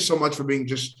 So thank you so much for being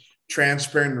just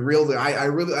transparent and real. I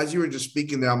really, as you were just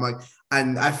speaking there, I'm like,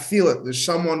 and I feel it. There's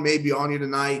someone maybe on you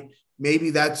tonight.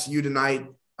 Maybe that's you tonight.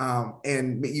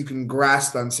 And you can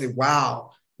grasp that and say,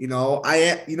 wow, You know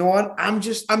what? I'm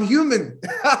human.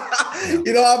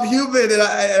 I'm human, and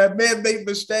I may have made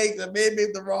mistakes. I may have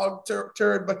made the wrong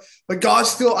turn, but God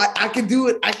still, I can do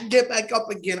it. I can get back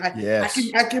up again.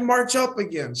 I can march up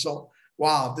again. So,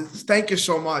 wow. Thank you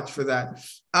so much for that.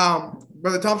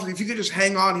 Brother Thompson, if you could just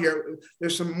hang on here,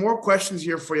 there's some more questions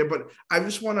here for you, but I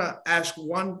just want to ask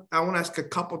one. I want to ask a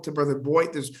couple to Brother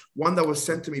Boyd. There's one that was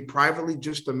sent to me privately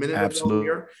just a minute ago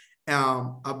here,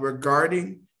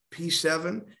 regarding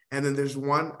P7, and then there's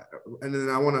one, and then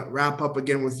I want to wrap up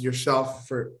again with yourself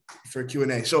for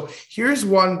Q&A. So here's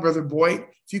one, Brother Boyd,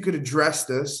 if you could address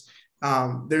this.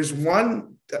 There's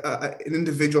one, an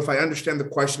individual, if I understand the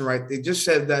question right, they just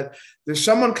said that there's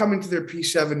someone coming to their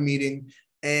P7 meeting,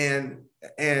 and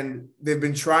they've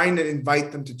been trying to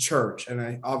invite them to church, and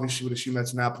I obviously would assume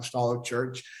that's an apostolic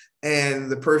church, and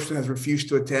the person has refused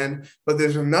to attend. But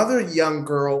there's another young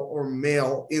girl or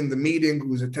male in the meeting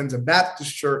who attends a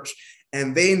Baptist church,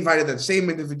 and they invited that same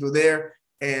individual there,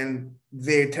 and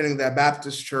they're attending that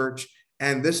Baptist church.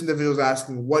 And this individual is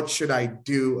asking, what should I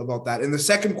do about that? And the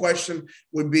second question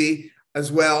would be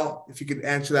as well, if you could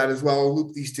answer that as well, I'll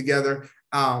loop these together.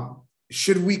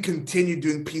 Should we continue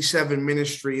doing P7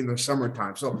 ministry in the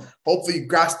summertime? So hopefully you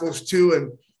grasp those two,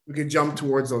 and we can jump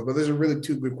towards those, but those are really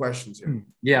two good questions here.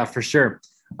 Yeah, for sure.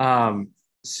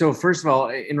 So first of all,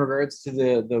 in regards to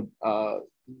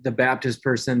the Baptist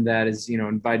person that is,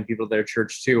 inviting people to their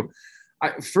church too.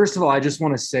 First of all, I just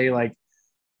want to say, like,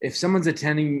 if someone's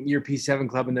attending your P7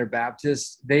 club and they're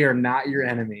Baptist, they are not your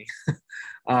enemy.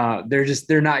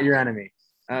 They're not your enemy.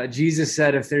 Jesus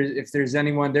said, if there's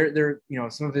anyone, they're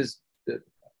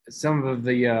some of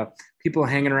the people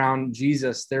hanging around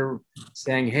Jesus, they're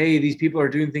saying, hey, these people are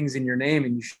doing things in your name,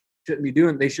 and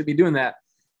they should be doing that.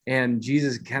 And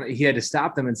Jesus he had to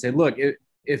stop them and say, look,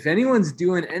 if anyone's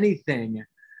doing anything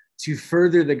to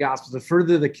further the gospel, to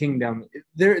further the kingdom,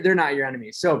 they're not your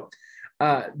enemy. So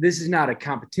this is not a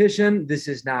competition. This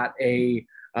is not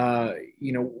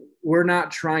we're not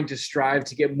trying to strive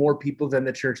to get more people than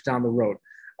the church down the road.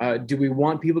 Do we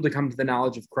want people to come to the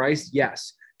knowledge of Christ?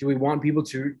 Yes. Do we want people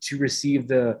to receive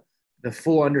the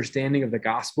full understanding of the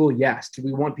gospel? Yes. Do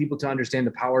we want people to understand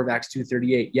the power of Acts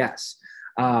 2:38? Yes.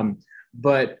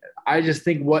 But I just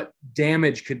think what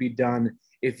damage could be done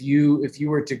if you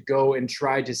were to go and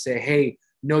try to say, hey,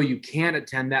 no, you can't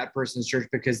attend that person's church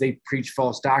because they preach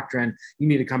false doctrine. You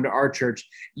need to come to our church.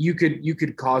 You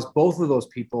could cause both of those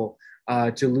people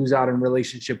to lose out in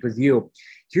relationship with you.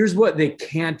 Here's what they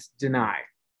can't deny.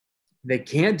 They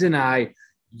can't deny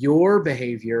your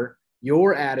behavior,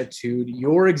 your attitude,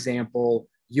 your example,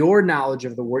 your knowledge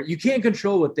of the word. You can't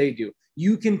control what they do.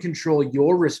 You can control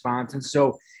your response. And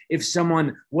so if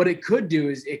someone, what it could do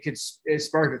is it could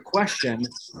spark a question.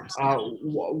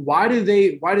 Why do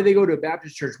they go to a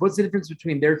Baptist church? What's the difference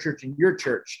between their church and your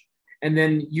church? And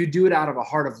then you do it out of a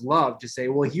heart of love to say,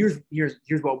 well, here's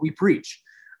what we preach.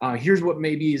 Here's what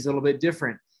maybe is a little bit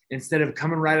different. Instead of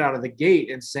coming right out of the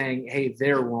gate and saying, hey,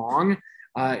 they're wrong.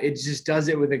 It just does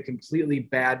it with a completely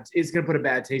it's going to put a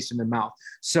bad taste in their mouth.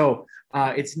 So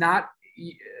it's not,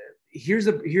 here's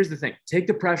the thing. Take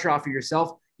the pressure off of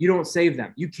yourself. You don't save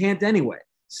them. You can't anyway.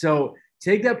 So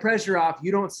take that pressure off.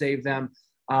 You don't save them.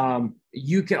 All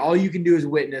you can do is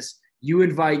witness. You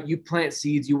invite, you plant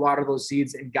seeds, you water those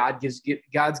seeds, and God's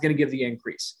going to give the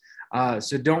increase.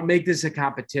 So don't make this a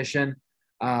competition.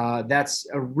 That's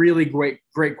a really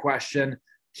great question.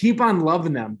 Keep on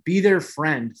loving them. Be their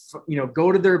friend.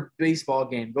 Go to their baseball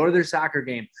game, go to their soccer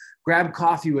game, grab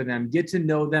coffee with them, get to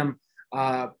know them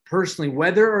personally,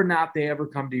 whether or not they ever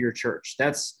come to your church.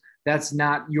 That's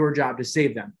not your job to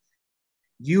save them.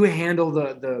 You handle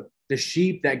the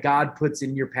sheep that God puts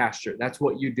in your pasture. That's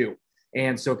what you do.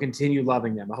 And so continue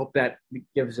loving them. I hope that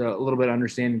gives a little bit of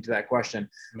understanding to that question.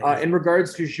 In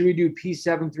regards to, should we do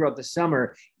P7 throughout the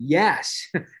summer? Yes,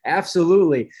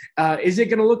 absolutely. Is it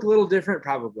going to look a little different?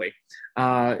 Probably.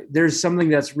 There's something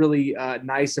that's really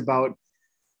nice about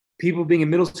people being in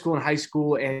middle school and high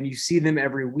school, and you see them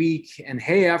every week. And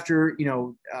hey, after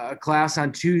a class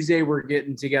on Tuesday, we're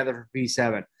getting together for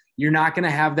P7. You're not going to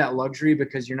have that luxury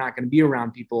because you're not going to be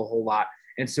around people a whole lot.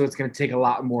 And so it's going to take a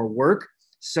lot more work.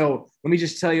 So let me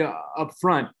just tell you up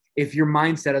front, if your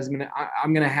mindset is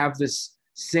I'm going to have this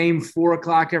same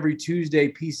 4:00 every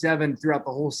Tuesday, P7 throughout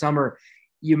the whole summer,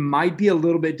 you might be a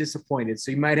little bit disappointed. So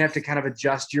you might have to kind of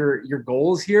adjust your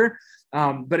goals here.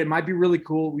 But it might be really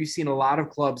cool. We've seen a lot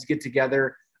of clubs get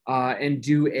together and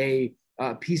do a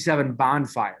P7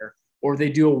 bonfire, or they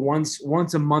do a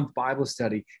once a month Bible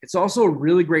study. It's also a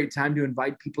really great time to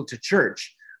invite people to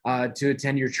church, to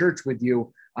attend your church with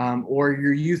you. Or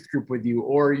your youth group with you,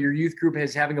 or your youth group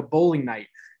is having a bowling night.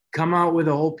 come out with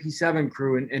a whole P7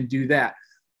 crew and do that.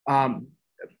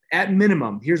 At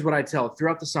minimum, here's what I tell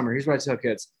throughout the summer. Here's what I tell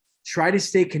kids: try to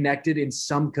stay connected in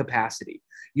some capacity.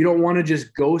 You don't want to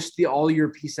just ghost all your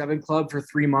P7 club for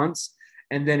 3 months.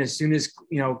 And then as soon as,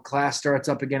 class starts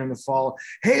up again in the fall,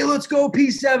 hey, let's go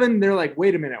P7. They're like,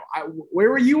 wait a minute, where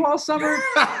were you all summer?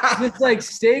 Just like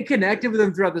stay connected with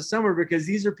them throughout the summer, because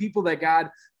these are people that God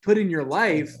put in your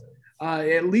life.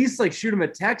 At least like shoot them a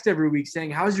text every week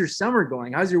saying, how's your summer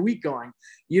going? How's your week going?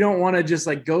 You don't want to just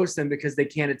like ghost them because they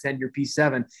can't attend your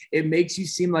P7. It makes you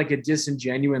seem like a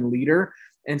disingenuous leader.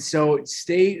 And so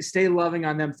stay loving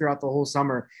on them throughout the whole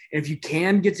summer. And if you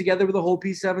can get together with a whole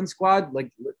P7 squad,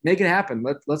 like make it happen.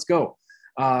 Let's go.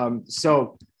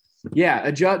 So yeah,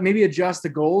 adjust the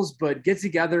goals, but get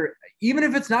together, even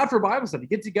if it's not for Bible study,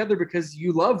 get together because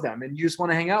you love them and you just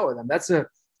want to hang out with them. That's a,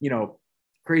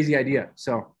 crazy idea.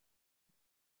 So.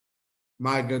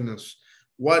 My goodness.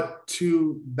 What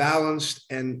two balanced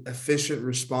and efficient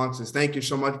responses. Thank you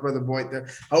so much, Brother Boyd.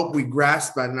 I hope we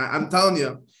grasp that. And I'm telling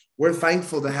you, we're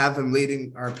thankful to have him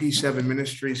leading our P7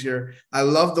 ministries here. I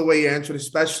love the way you answered,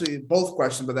 especially both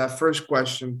questions, but that first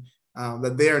question,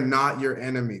 that they are not your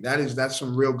enemy. That's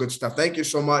some real good stuff. Thank you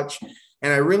so much.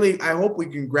 And I hope we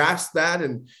can grasp that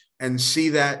and see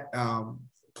that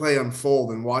play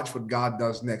unfold and watch what God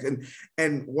does next.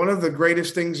 And one of the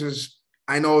greatest things is,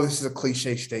 I know this is a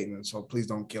cliche statement, so please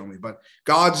don't kill me, but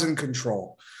God's in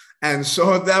control. And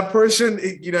so if that person,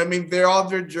 they're on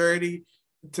their journey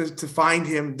to find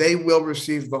him, they will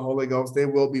receive the Holy Ghost. They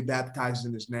will be baptized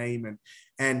in his name.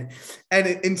 And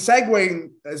in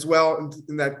segueing as well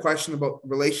in that question about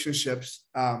relationships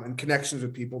and connections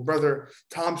with people, Brother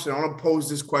Thompson, I want to pose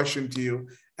this question to you,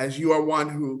 as you are one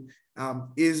who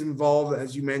is involved,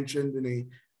 as you mentioned, in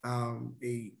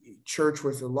a church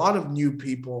with a lot of new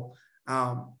people.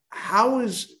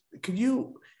 Could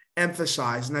you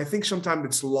emphasize, and I think sometimes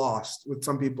it's lost with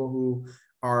some people who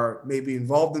are maybe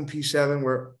involved in P7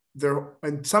 where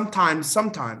and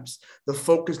sometimes the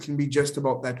focus can be just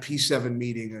about that P7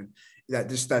 meeting and that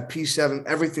P7,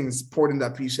 everything's poured in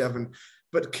that P7.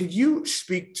 But could you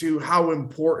speak to how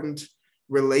important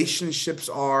relationships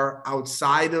are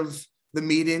outside of the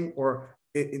meeting, or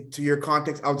to your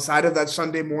context, outside of that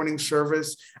Sunday morning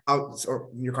service, or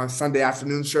your Sunday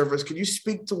afternoon service? Could you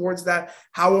speak towards that?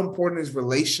 How important is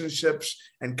relationships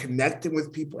and connecting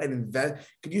with people and invest?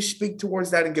 Could you speak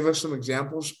towards that and give us some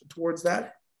examples towards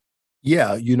that?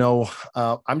 Yeah,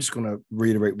 I'm just going to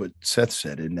reiterate what Seth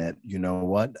said, in that,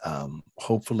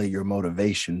 hopefully your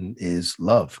motivation is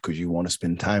love, because you want to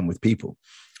spend time with people.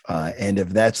 And if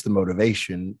that's the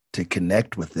motivation, to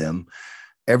connect with them,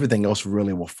 everything else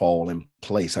really will fall in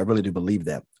place. I really do believe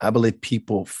that. I believe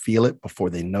people feel it before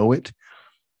they know it.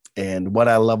 And what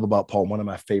I love about Paul, one of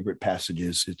my favorite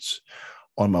passages, it's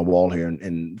on my wall here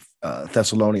in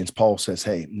Thessalonians, Paul says,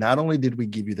 hey, not only did we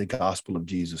give you the gospel of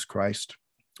Jesus Christ,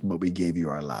 but we gave you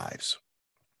our lives.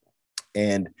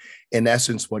 And in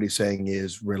essence, what he's saying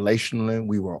is, relationally,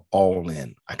 we were all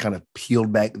in. I kind of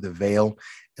peeled back the veil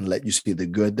and let you see the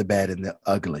good, the bad, and the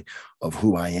ugly of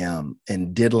who I am,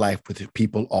 and did life with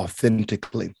people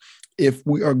authentically. If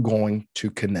we are going to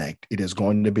connect, it is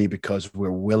going to be because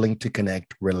we're willing to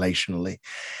connect relationally.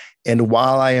 And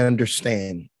while I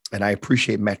understand and I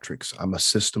appreciate metrics, I'm a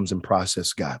systems and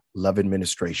process guy, love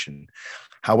administration.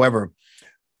 However,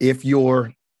 if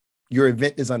your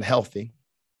event is unhealthy,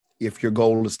 if your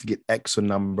goal is to get X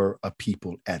number of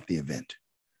people at the event,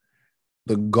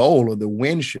 the goal or the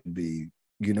win should be,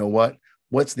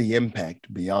 what's the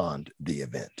impact beyond the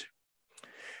event?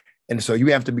 And so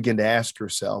you have to begin to ask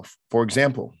yourself, for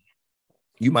example,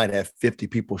 you might have 50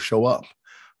 people show up,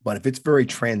 but if it's very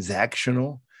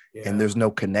transactional and there's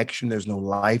no connection, there's no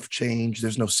life change,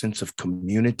 there's no sense of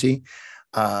community,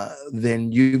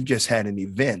 then you've just had an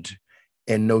event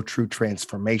and no true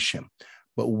transformation.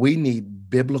 But we need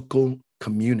biblical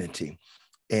community.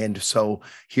 And so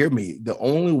hear me, the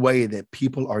only way that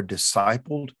people are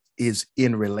discipled is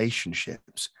in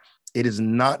relationships. It is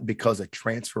not because a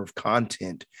transfer of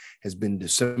content has been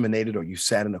disseminated, or you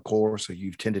sat in a course, or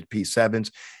you've attended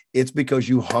P7s. It's because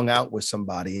you hung out with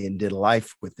somebody and did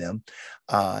life with them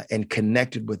and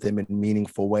connected with them in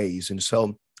meaningful ways. And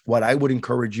so what I would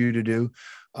encourage you to do,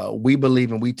 we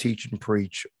believe and we teach and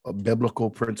preach a biblical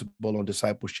principle on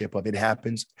discipleship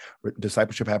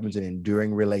discipleship happens in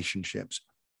enduring relationships,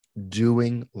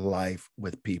 doing life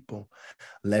with people,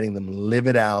 letting them live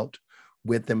it out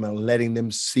with them and letting them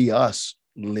see us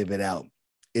live it out.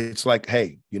 It's like,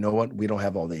 hey, you know what? We don't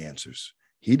have all the answers.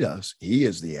 He does. He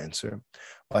is the answer.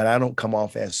 But I don't come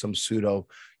off as some pseudo,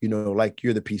 like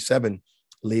you're the P7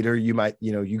 leader. You might,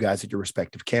 you guys at your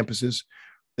respective campuses,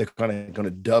 they're kind of going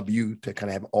to dub you to kind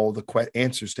of have all the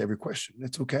answers to every question.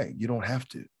 That's okay. You don't have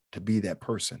to be that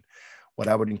person. What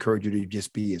I would encourage you to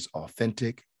just be is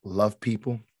authentic, love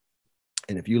people.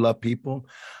 And if you love people,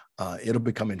 it'll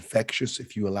become infectious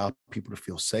if you allow people to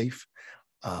feel safe.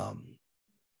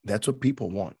 That's what people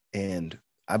want. And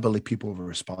I believe people will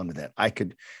respond to that. I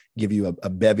could give you a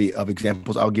bevy of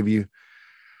examples. I'll give you,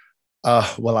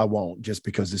 well, I won't, just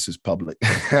because this is public.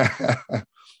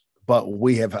 But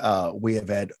we have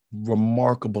had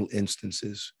remarkable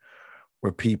instances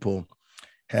where people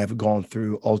have gone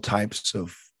through all types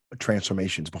of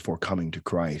transformations before coming to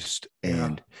Christ.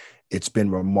 And it's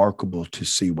been remarkable to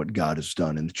see what God has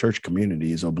done. And the church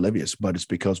community is oblivious, but it's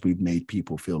because we've made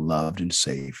people feel loved and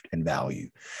saved and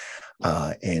valued,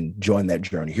 and join that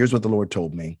journey. Here's what the Lord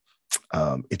told me.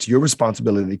 It's your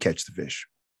responsibility to catch the fish.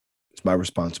 It's my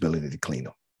responsibility to clean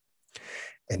them.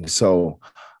 And so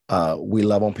we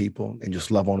love on people and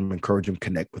just love on them, encourage them,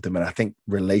 connect with them. And I think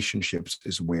relationships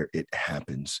is where it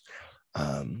happens.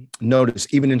 Notice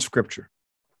even in scripture,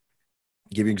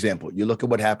 give you an example. You look at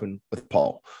what happened with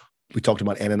Paul. We talked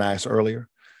about Ananias earlier.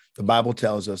 The Bible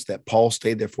tells us that Paul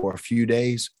stayed there for a few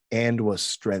days and was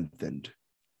strengthened.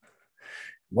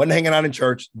 Wasn't hanging out in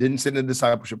church, didn't sit in a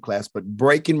discipleship class, but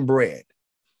breaking bread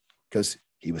because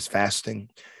he was fasting.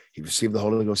 He received the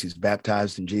Holy Ghost. He's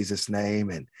baptized in Jesus' name.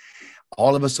 And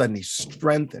all of a sudden he's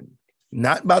strengthened,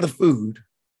 not by the food,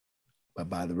 but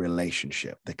by the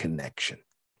relationship, the connection.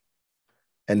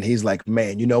 And he's like,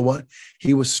 man, you know what?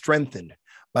 He was strengthened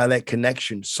by that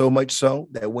connection, so much so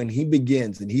that when he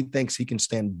begins and he thinks he can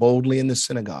stand boldly in the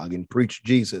synagogue and preach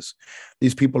Jesus,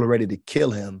 these people are ready to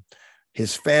kill him.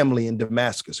 His family in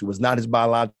Damascus, who was not his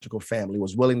biological family,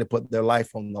 was willing to put their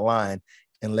life on the line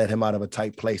and let him out of a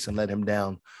tight place and let him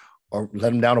down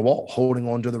a wall, holding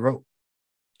on to the rope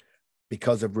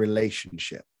because of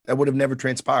relationship. That would have never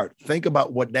transpired. Think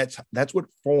about what that's what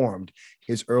formed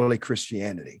his early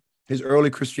Christianity. His early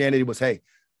Christianity was, hey,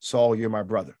 Saul, you're my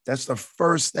brother. That's the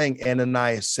first thing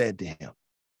Ananias said to him.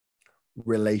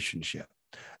 Relationship.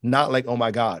 Not like, oh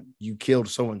my God, you killed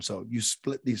so-and-so. You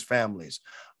split these families.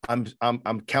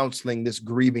 I'm counseling this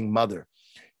grieving mother.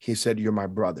 He said, you're my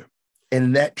brother.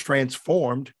 And that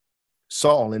transformed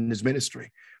Saul in his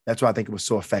ministry. That's why I think it was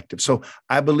so effective. So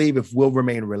I believe if we'll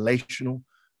remain relational,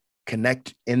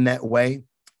 connect in that way,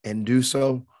 and do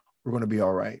so, we're going to be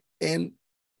all right. And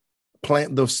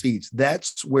plant those seeds.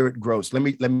 That's where it grows. Let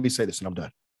me say this and I'm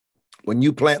done. When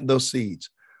you plant those seeds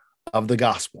of the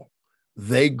gospel,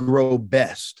 they grow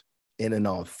best in an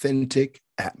authentic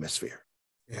atmosphere.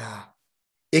 Yeah.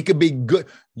 It could be good.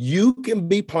 You can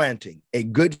be planting a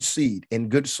good seed in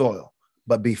good soil,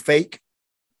 but be fake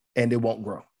and it won't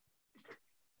grow.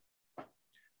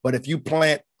 But if you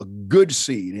plant a good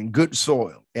seed in good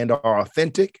soil and are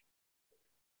authentic,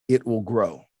 it will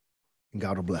grow and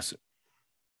God will bless it.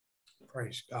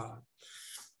 Praise God.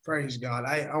 Praise God.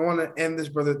 I want to end this,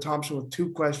 Brother Thompson, with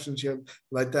two questions here. I'd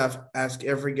like to ask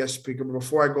every guest speaker. But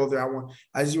before I go there,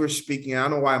 as you were speaking, I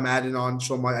don't know why I'm adding on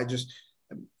so much. I just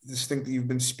think that you've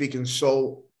been speaking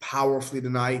so powerfully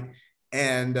tonight.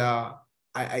 And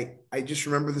I just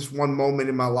remember this one moment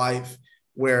in my life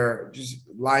where just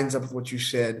lines up with what you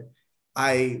said.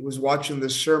 I was watching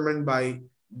this sermon by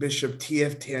Bishop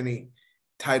T.F. Tenney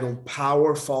titled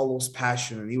Power Follows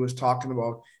Passion. And he was talking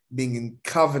about being in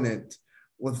covenant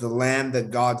with the land that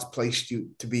God's placed you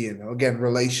to be in. Again,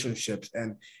 relationships.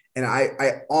 And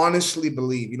I honestly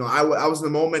believe, I was in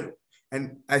the moment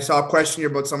and I saw a question here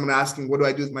about someone asking, what do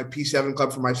I do with my P7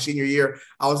 club for my senior year?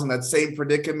 I was in that same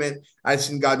predicament. I'd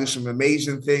seen God do some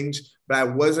amazing things, but I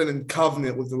wasn't in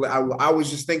covenant with I was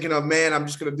just thinking of, man, I'm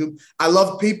just going to I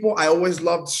love people. I always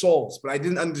loved souls, but I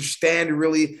didn't understand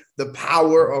really the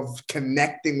power of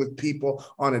connecting with people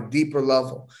on a deeper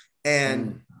level.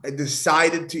 And I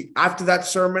decided to, after that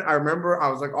sermon, I remember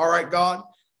I was like, all right, God,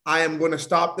 I am going to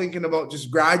stop thinking about just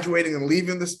graduating and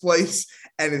leaving this place.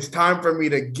 And it's time for me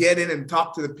to get in and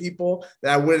talk to the people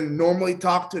that I wouldn't normally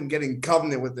talk to and get in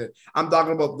covenant with it. I'm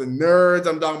talking about the nerds.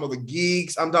 I'm talking about the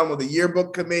geeks. I'm talking about the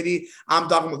yearbook committee. I'm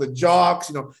talking about the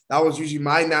jocks. That was usually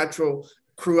my natural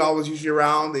crew. I was usually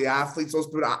around, the athletes, those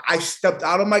people. I stepped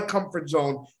out of my comfort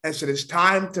zone and said, it's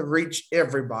time to reach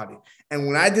everybody. And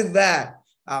when I did that,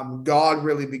 God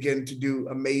really began to do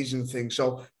amazing things.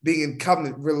 So being in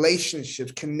covenant,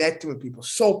 relationships, connecting with people,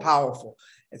 so powerful.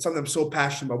 It's something I'm so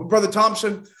passionate about. But Brother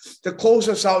Thompson, to close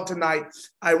us out tonight,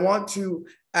 I want to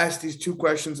ask these two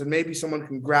questions and maybe someone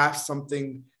can grasp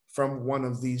something from one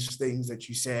of these things that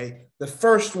you say. The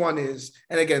first one is,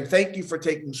 and again, thank you for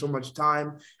taking so much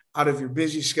time out of your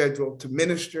busy schedule to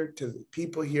minister to the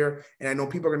people here. And I know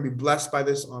people are going to be blessed by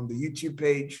this on the YouTube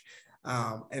page.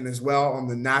 and as well on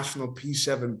the National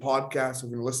P7 podcast. We're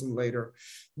going to listen later.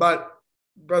 But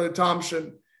Brother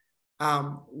Thompson,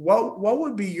 what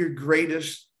would be your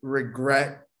greatest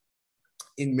regret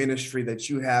in ministry that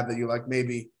you have that you like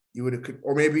maybe you would have,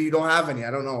 or maybe you don't have any,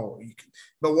 I don't know.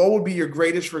 But what would be your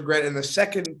greatest regret? And the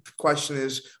second question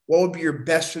is, what would be your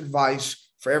best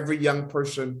advice for every young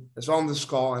person that's on this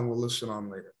call and will listen on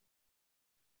later?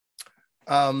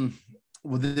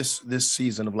 Well, this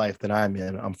season of life that I'm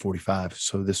in, I'm 45,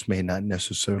 so this may not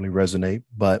necessarily resonate,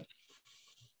 but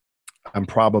I'm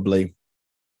probably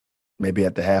maybe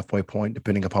at the halfway point,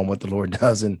 depending upon what the Lord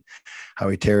does and how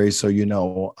he tarries. So,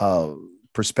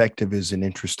 perspective is an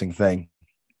interesting thing.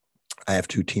 I have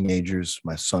 2 teenagers.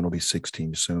 My son will be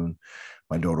 16 soon.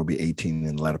 My daughter will be 18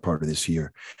 in the latter part of this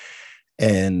year.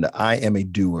 And I am a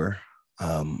doer.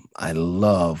 I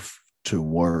love to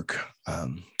work.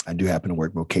 I do happen to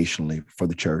work vocationally for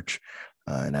the church.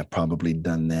 And I've probably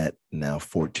done that now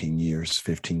 14 years,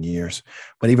 15 years.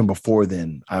 But even before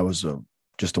then, I was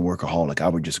just a workaholic. I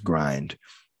would just grind.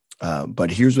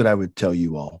 But here's what I would tell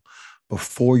you all.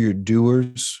 Before you're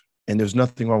doers, and there's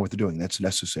nothing wrong with the doing, that's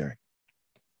necessary.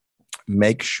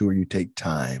 Make sure you take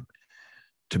time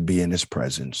to be in his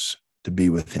presence, to be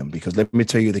with him. Because let me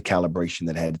tell you the calibration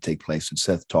that had to take place. And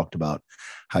Seth talked about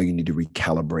how you need to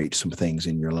recalibrate some things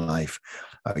in your life,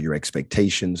 your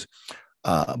expectations.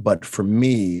 But for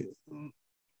me,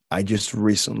 I just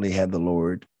recently had the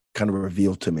Lord kind of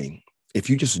reveal to me, if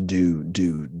you just do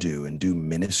and do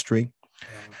ministry,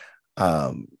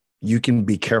 you can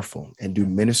be careful and do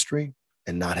ministry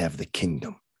and not have the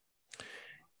kingdom.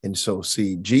 And so,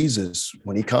 see, Jesus,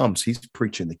 when he comes, he's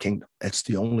preaching the kingdom. That's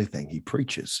the only thing he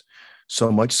preaches.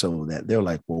 So much so that they're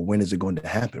like, well, when is it going to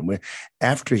happen? When,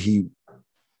 after he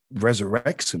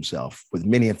resurrects himself with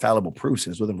many infallible proofs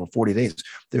and is with them for 40 days,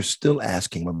 they're still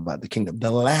asking him about the kingdom. The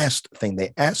last thing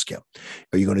they ask him,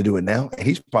 are you going to do it now? And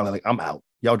he's probably like, I'm out.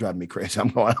 Y'all driving me crazy. I'm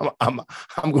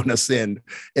going to ascend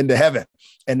into heaven.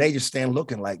 And they just stand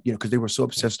looking like, because they were so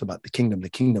obsessed about the kingdom,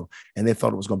 and they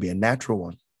thought it was going to be a natural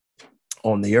one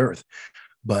on the earth.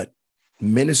 But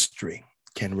ministry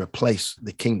can replace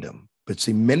the kingdom. But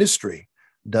see, ministry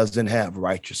doesn't have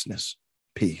righteousness,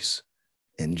 peace,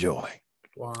 and joy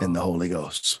in the Holy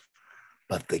Ghost.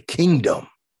 But the kingdom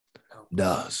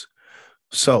does.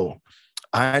 So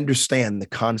I understand the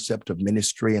concept of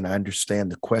ministry and I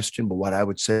understand the question, but what I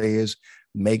would say is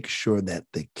make sure that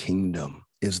the kingdom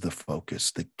is the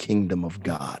focus, the kingdom of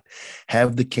God.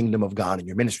 Have the kingdom of God in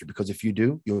your ministry, because if you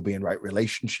do, you'll be in right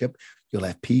relationship. You'll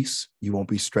have peace. You won't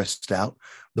be stressed out.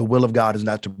 The will of God is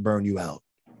not to burn you out.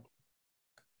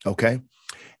 Okay?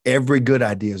 Every good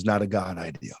idea is not a God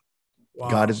idea.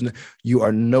 Wow. God is, you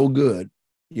are no good,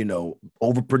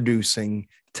 overproducing,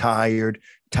 tired.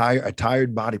 A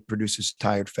tired body produces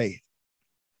tired faith.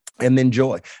 And then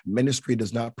joy. Ministry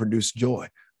does not produce joy,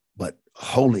 but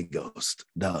Holy Ghost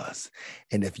does.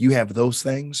 And if you have those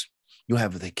things, you'll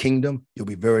have the kingdom, you'll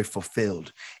be very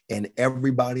fulfilled. And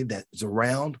everybody that's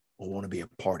around will want to be a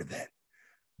part of that.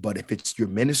 But if it's your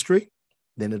ministry,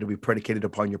 then it'll be predicated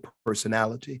upon your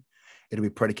personality. It'll be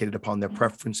predicated upon their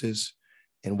preferences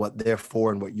and what they're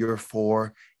for and what you're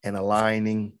for, and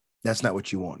aligning. That's not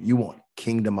what you want. You want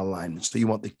kingdom alignment. So you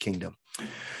want the kingdom.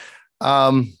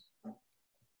 And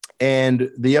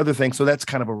the other thing, so that's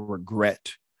kind of a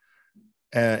regret.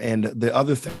 And the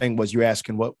other thing was, you're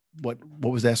asking what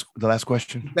was that, the last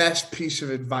question? Best piece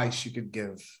of advice you could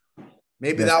give.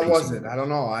 Maybe that was it. I don't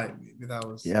know. Maybe that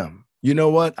was. Yeah. You know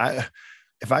what?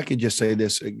 If I could just say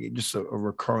this, just a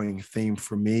recurring theme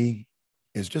for me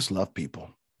is just love people.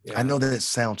 Yeah. I know that it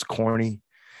sounds corny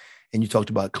and you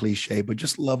talked about cliche, but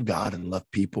just love God and love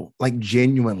people, like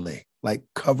genuinely, like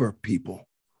cover people,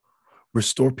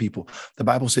 restore people. The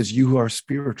Bible says, you who are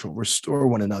spiritual, restore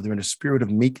one another in a spirit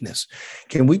of meekness.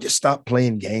 Can we just stop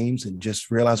playing games and just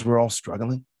realize we're all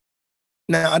struggling?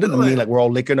 Now, I don't mean like we're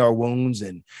all licking our wounds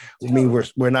and I mean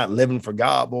we're not living for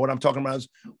God. But what I'm talking about is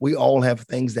we all have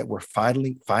things that we're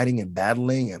fighting and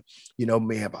battling, and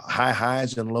we have high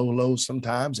highs and low lows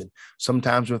sometimes, and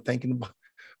sometimes we're thinking,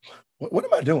 what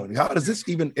am I doing? How is this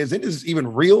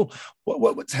even real?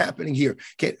 What's happening here?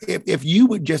 If you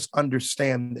would just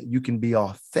understand that you can be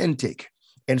authentic,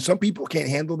 and some people can't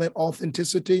handle that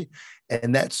authenticity,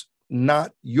 and that's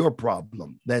not your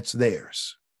problem, that's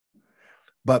theirs.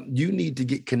 But you need to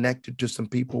get connected to some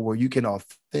people where you can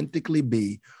authentically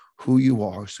be who you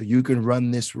are, so you can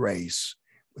run this race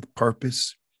with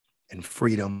purpose and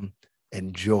freedom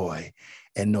and joy.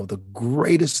 And know the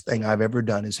greatest thing I've ever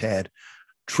done is had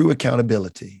true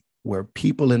accountability, where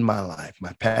people in my life,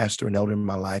 my pastor and elder in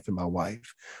my life and my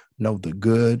wife, know the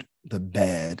good, the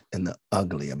bad, and the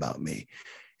ugly about me.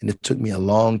 And it took me a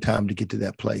long time to get to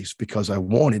that place because I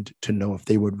wanted to know if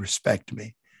they would respect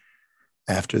me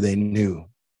after they knew.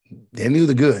 They knew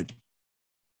the good.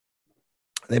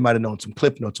 They might have known some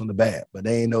clip notes on the bad, but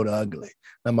they ain't know the ugly.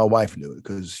 Now my wife knew it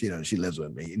because, she lives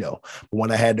with me, But when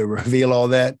I had to reveal all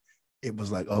that, it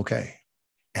was like, okay.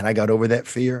 And I got over that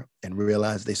fear and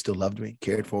realized they still loved me,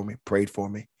 cared for me, prayed for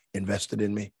me, invested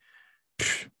in me.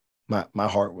 My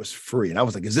heart was free. And I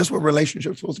was like, is this what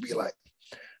relationships supposed to be like?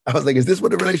 I was like, is this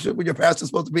what a relationship with your pastor is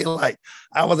supposed to be like?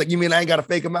 I was like, you mean I ain't got to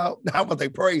fake him out? I was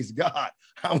like, praise God.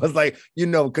 I was like,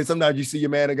 because sometimes you see your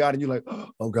man of God and you're like,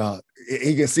 oh God,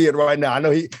 he can see it right now. I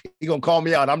know he going to call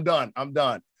me out. I'm done.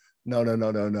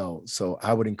 No. So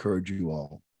I would encourage you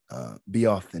all, be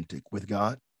authentic with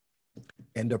God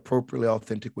and appropriately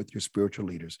authentic with your spiritual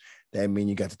leaders. That means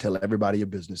you got to tell everybody your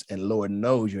business, and Lord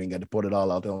knows you ain't got to put it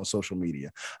all out there on social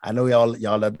media. I know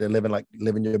y'all out there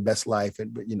living your best life,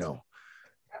 but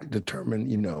determine,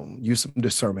 use some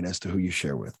discernment as to who you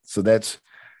share with. So that's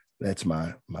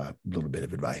my little bit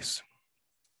of advice.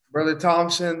 Brother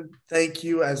Thompson, thank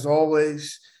you as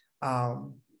always.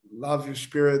 Love your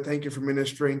spirit. Thank you for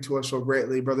ministering to us so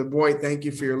greatly. Brother Boyd, thank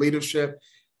you for your leadership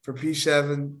for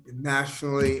P7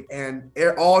 nationally. And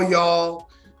all y'all,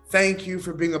 thank you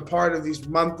for being a part of these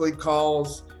monthly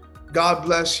calls. God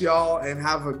bless y'all and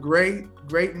have a great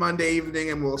Monday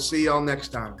evening, and we'll see y'all next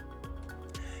time.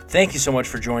 Thank you so much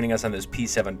for joining us on this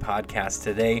P7 podcast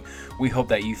today. We hope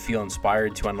that you feel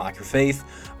inspired to unlock your faith,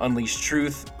 unleash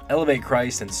truth, elevate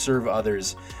Christ, and serve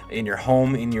others in your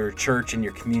home, in your church, in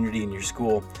your community, in your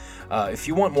school. If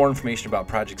you want more information about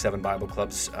Project 7 Bible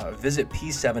Clubs, visit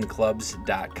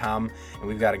p7clubs.com, and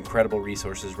we've got incredible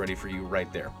resources ready for you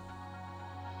right there.